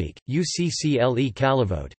 Schaerbeek, UCCLE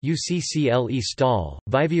Callevoet, UCCLE Staal,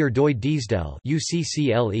 Vivier Dooi Diesdel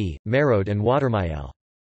UCCLE, Merode and Watermael.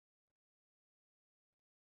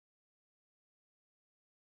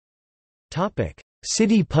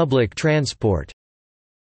 City public transport.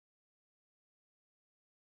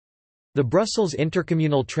 The Brussels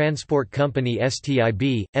Intercommunal Transport Company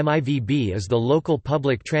STIB, MIVB is the local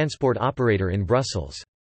public transport operator in Brussels.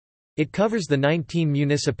 It covers the 19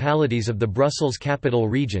 municipalities of the Brussels capital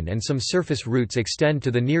region, and some surface routes extend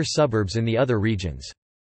to the near suburbs in the other regions.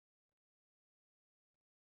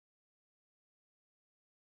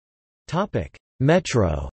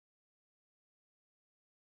 Metro.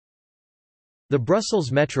 The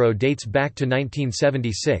Brussels Metro dates back to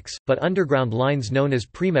 1976, but underground lines known as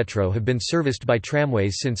Premetro have been serviced by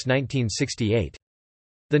tramways since 1968.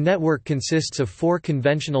 The network consists of 4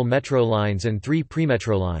 conventional metro lines and 3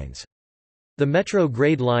 premetro lines. The metro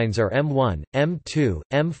grade lines are M1, M2,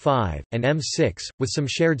 M5, and M6, with some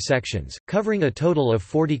shared sections, covering a total of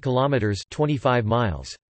 40 kilometers (25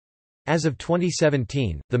 miles). As of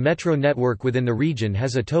 2017, the metro network within the region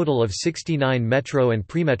has a total of 69 metro and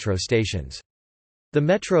premetro stations. The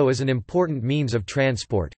metro is an important means of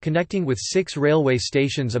transport, connecting with 6 railway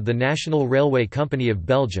stations of the National Railway Company of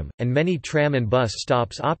Belgium, and many tram and bus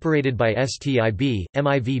stops operated by STIB,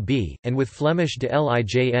 MIVB, and with Flemish de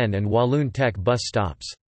Lijn and Walloon Tech bus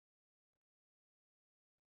stops.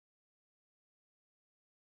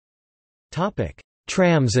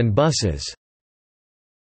 Trams and buses.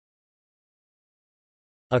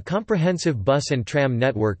 A comprehensive bus and tram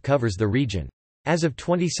network covers the region. As of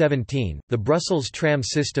 2017, the Brussels tram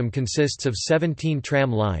system consists of 17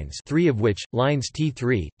 tram lines, 3 of which, lines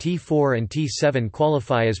T3, T4 and T7,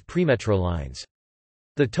 qualify as premetro lines.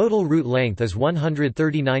 The total route length is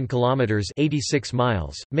 139 kilometers (86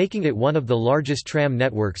 miles), making it one of the largest tram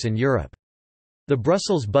networks in Europe. The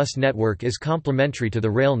Brussels bus network is complementary to the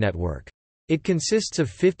rail network. It consists of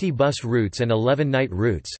 50 bus routes and 11 night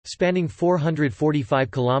routes, spanning 445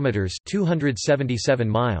 kilometers (277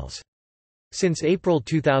 miles). Since April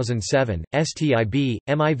 2007, STIB,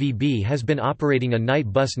 MIVB has been operating a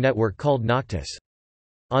night bus network called Noctis.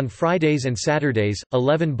 On Fridays and Saturdays,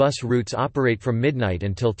 11 bus routes operate from midnight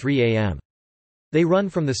until 3 a.m. They run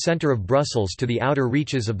from the center of Brussels to the outer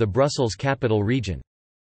reaches of the Brussels capital region.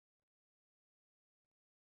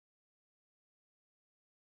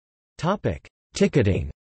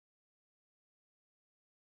 Ticketing.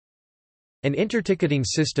 An interticketing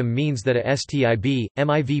system means that a STIB,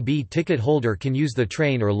 MIVB ticket holder can use the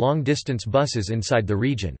train or long-distance buses inside the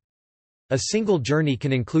region. A single journey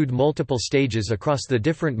can include multiple stages across the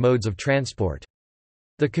different modes of transport.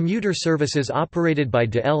 The commuter services operated by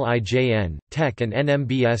de Lijn, Tech and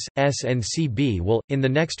NMBS, SNCB will, in the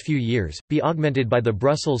next few years, be augmented by the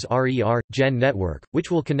Brussels RER-GEN network, which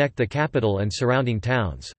will connect the capital and surrounding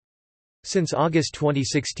towns. Since August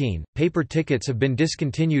 2016, paper tickets have been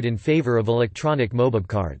discontinued in favor of electronic mobile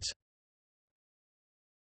cards.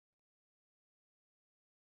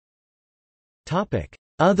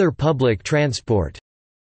 Other public transport.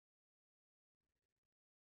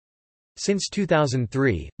 Since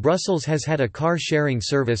 2003, Brussels has had a car-sharing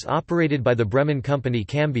service operated by the Bremen company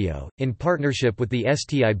Cambio, in partnership with the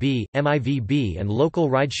STIB, MIVB and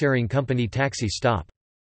local ride-sharing company Taxi Stop.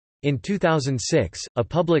 In 2006, a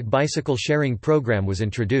public bicycle sharing program was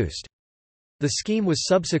introduced. The scheme was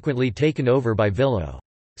subsequently taken over by Villo.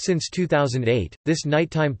 Since 2008, this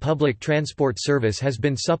nighttime public transport service has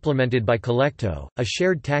been supplemented by Collecto, a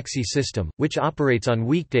shared taxi system, which operates on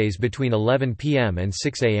weekdays between 11 p.m. and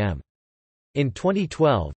 6 a.m. In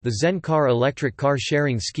 2012, the Zen Car electric car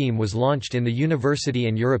sharing scheme was launched in the university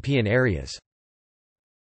and European areas.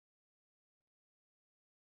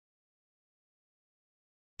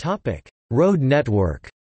 Road network.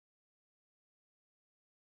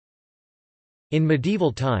 In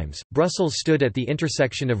medieval times, Brussels stood at the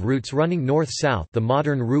intersection of routes running north-south, the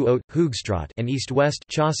modern Rue Haute, Hoogstraat, and east-west,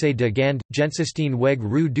 Chaussée de Gand, Gensestein Weg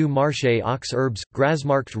Rue du Marché aux Herbes,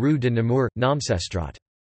 Grasmarkt Rue de Namur, Naamsestraat.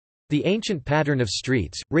 The ancient pattern of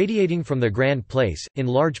streets, radiating from the Grand Place, in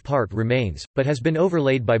large part remains, but has been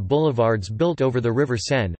overlaid by boulevards built over the River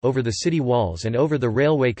Seine, over the city walls and over the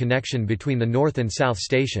railway connection between the north and south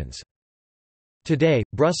stations. Today,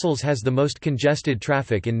 Brussels has the most congested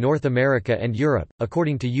traffic in North America and Europe,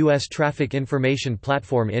 according to U.S. traffic information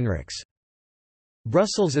platform INRIX.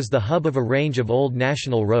 Brussels is the hub of a range of old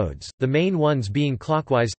national roads, the main ones being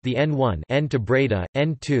clockwise, the N1 N to Breda,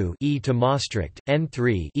 N2 E to Maastricht,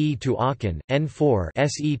 N3 E to Aachen, N4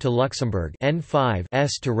 SE to Luxembourg, N5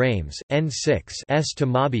 S to Reims, N6 S to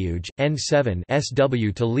Maubeuge, N7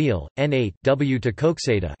 SW to Lille, N8 W to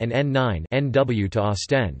Koksijde and N9 NW to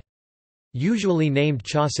Ostend. Usually named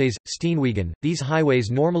Chaussées, Steenwegen, these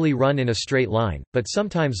highways normally run in a straight line, but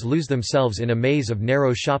sometimes lose themselves in a maze of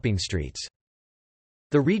narrow shopping streets.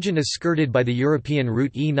 The region is skirted by the European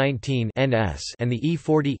route E19 (NS) and the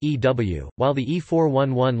E40 (EW), while the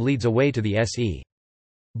E411 leads away to the SE.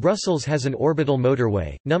 Brussels has an orbital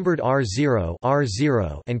motorway, numbered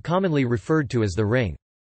R0 and commonly referred to as the Ring.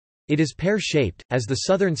 It is pear-shaped, as the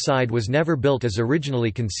southern side was never built as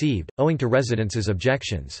originally conceived, owing to residents'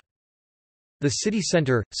 objections. The city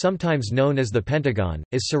centre, sometimes known as the Pentagon,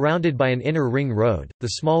 is surrounded by an inner ring road, the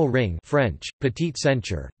Small Ring French, Petit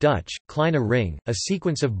Centre, Dutch, Kleine Ring, a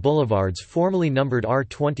sequence of boulevards formerly numbered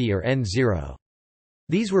R20 or N0.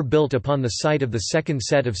 These were built upon the site of the second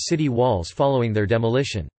set of city walls following their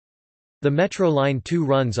demolition. The Metro Line 2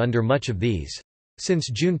 runs under much of these. Since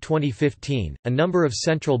June 2015, a number of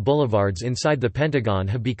central boulevards inside the Pentagon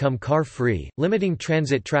have become car-free, limiting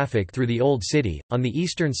transit traffic through the Old City. On the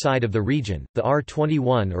eastern side of the region, the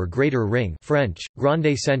R21 or Greater Ring French,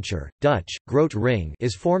 Grande Centre, Dutch, Grote Ring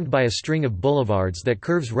is formed by a string of boulevards that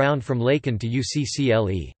curves round from Laeken to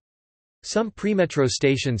UCCLE. Some pre-metro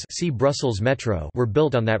stations see Brussels Metro were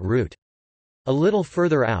built on that route. A little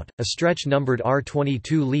further out, a stretch numbered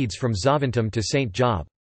R22 leads from Zaventem to St. Job.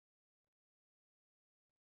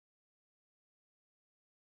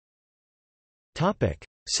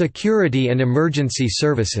 Security and emergency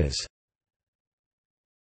services.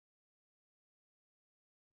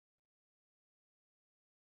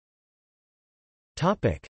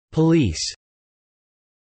 Police.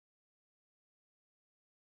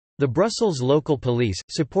 The Brussels Local Police,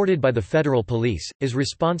 supported by the Federal Police, is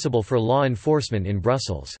responsible for law enforcement in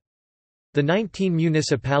Brussels. The 19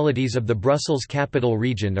 municipalities of the Brussels Capital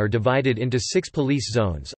Region are divided into 6 police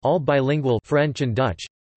zones, all bilingual French and Dutch.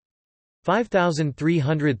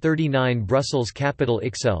 5,339 Brussels Capital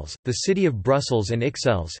Ixelles, the City of Brussels and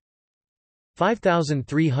Ixelles.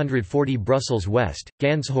 5,340 Brussels West,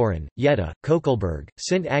 Ganshoren, Jette, Kokelberg,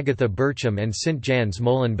 Sint Agatha Berchem and Sint Jans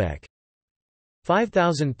Molenbeek.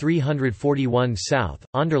 5,341 South,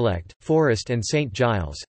 Anderlecht, Forest and St.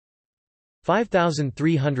 Giles.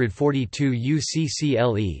 5,342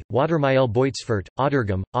 UCCLE, Watermael Boitsfort,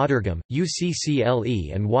 Ottergem,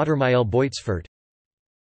 UCCLE and Watermael Boitsfort.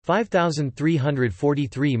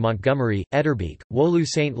 5,343 Montgomery, Etterbeek, Wolu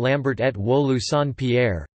Saint Lambert et Wolu Saint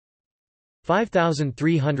Pierre.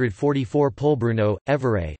 5,344 Polbruno,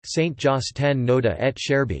 Evere, Saint Jos ten Noda et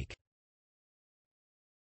Schaerbeek.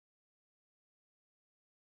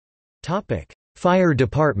 Fire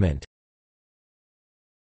department.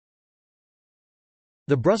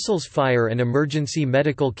 The Brussels Fire and Emergency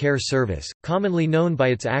Medical Care Service, commonly known by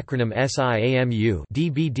its acronym SIAMU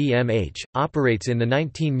 (DBDMH), operates in the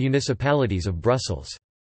 19 municipalities of Brussels.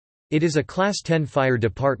 It is a Class 10 fire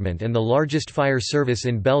department and the largest fire service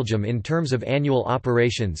in Belgium in terms of annual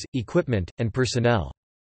operations, equipment, and personnel.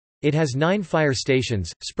 It has 9 fire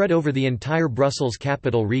stations, spread over the entire Brussels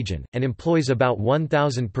capital region, and employs about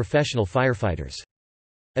 1,000 professional firefighters.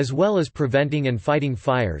 As well as preventing and fighting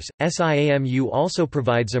fires, SIAMU also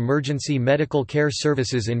provides emergency medical care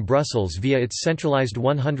services in Brussels via its centralized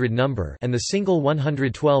 100 number and the single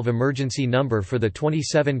 112 emergency number for the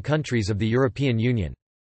 27 countries of the European Union.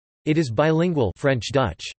 It is bilingual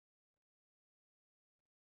French-Dutch.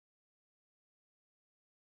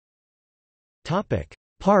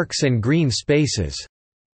 Parks and green spaces.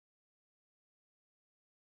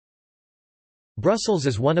 Brussels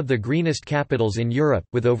is one of the greenest capitals in Europe,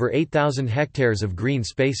 with over 8,000 hectares of green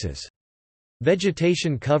spaces.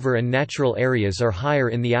 Vegetation cover and natural areas are higher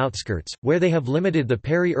in the outskirts, where they have limited the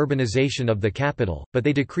peri-urbanization of the capital, but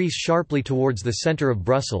they decrease sharply towards the centre of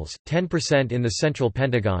Brussels, 10% in the central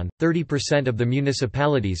Pentagon, 30% of the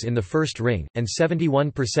municipalities in the first ring, and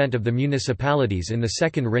 71% of the municipalities in the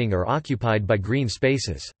second ring are occupied by green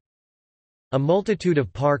spaces. A multitude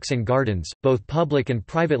of parks and gardens, both public and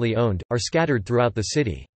privately owned, are scattered throughout the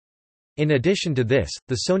city. In addition to this,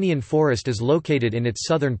 the Sonian forest is located in its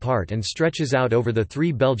southern part and stretches out over the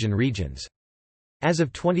 3 Belgian regions. As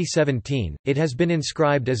of 2017, it has been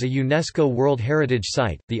inscribed as a UNESCO World Heritage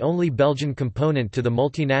Site, the only Belgian component to the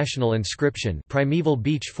multinational inscription Primeval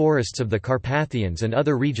Beech Forests of the Carpathians and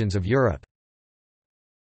other regions of Europe.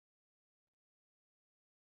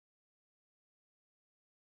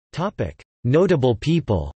 Notable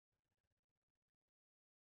people.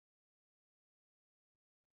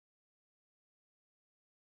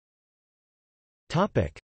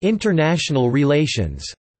 International relations.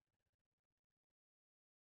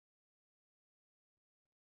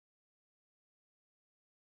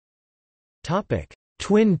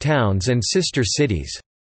 Twin towns and sister cities.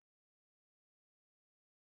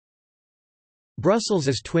 Brussels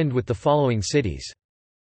is twinned with the following cities.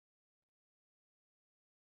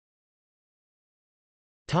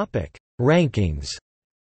 Rankings.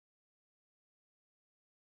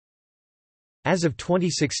 As of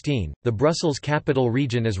 2016, the Brussels Capital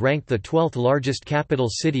Region is ranked the 12th largest capital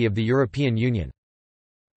city of the European Union.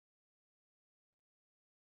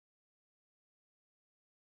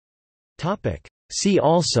 See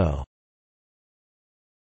also: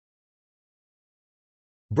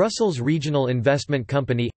 Brussels Regional Investment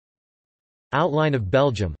Company, Outline of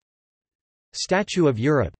Belgium, Statue of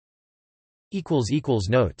Europe.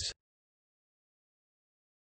 Notes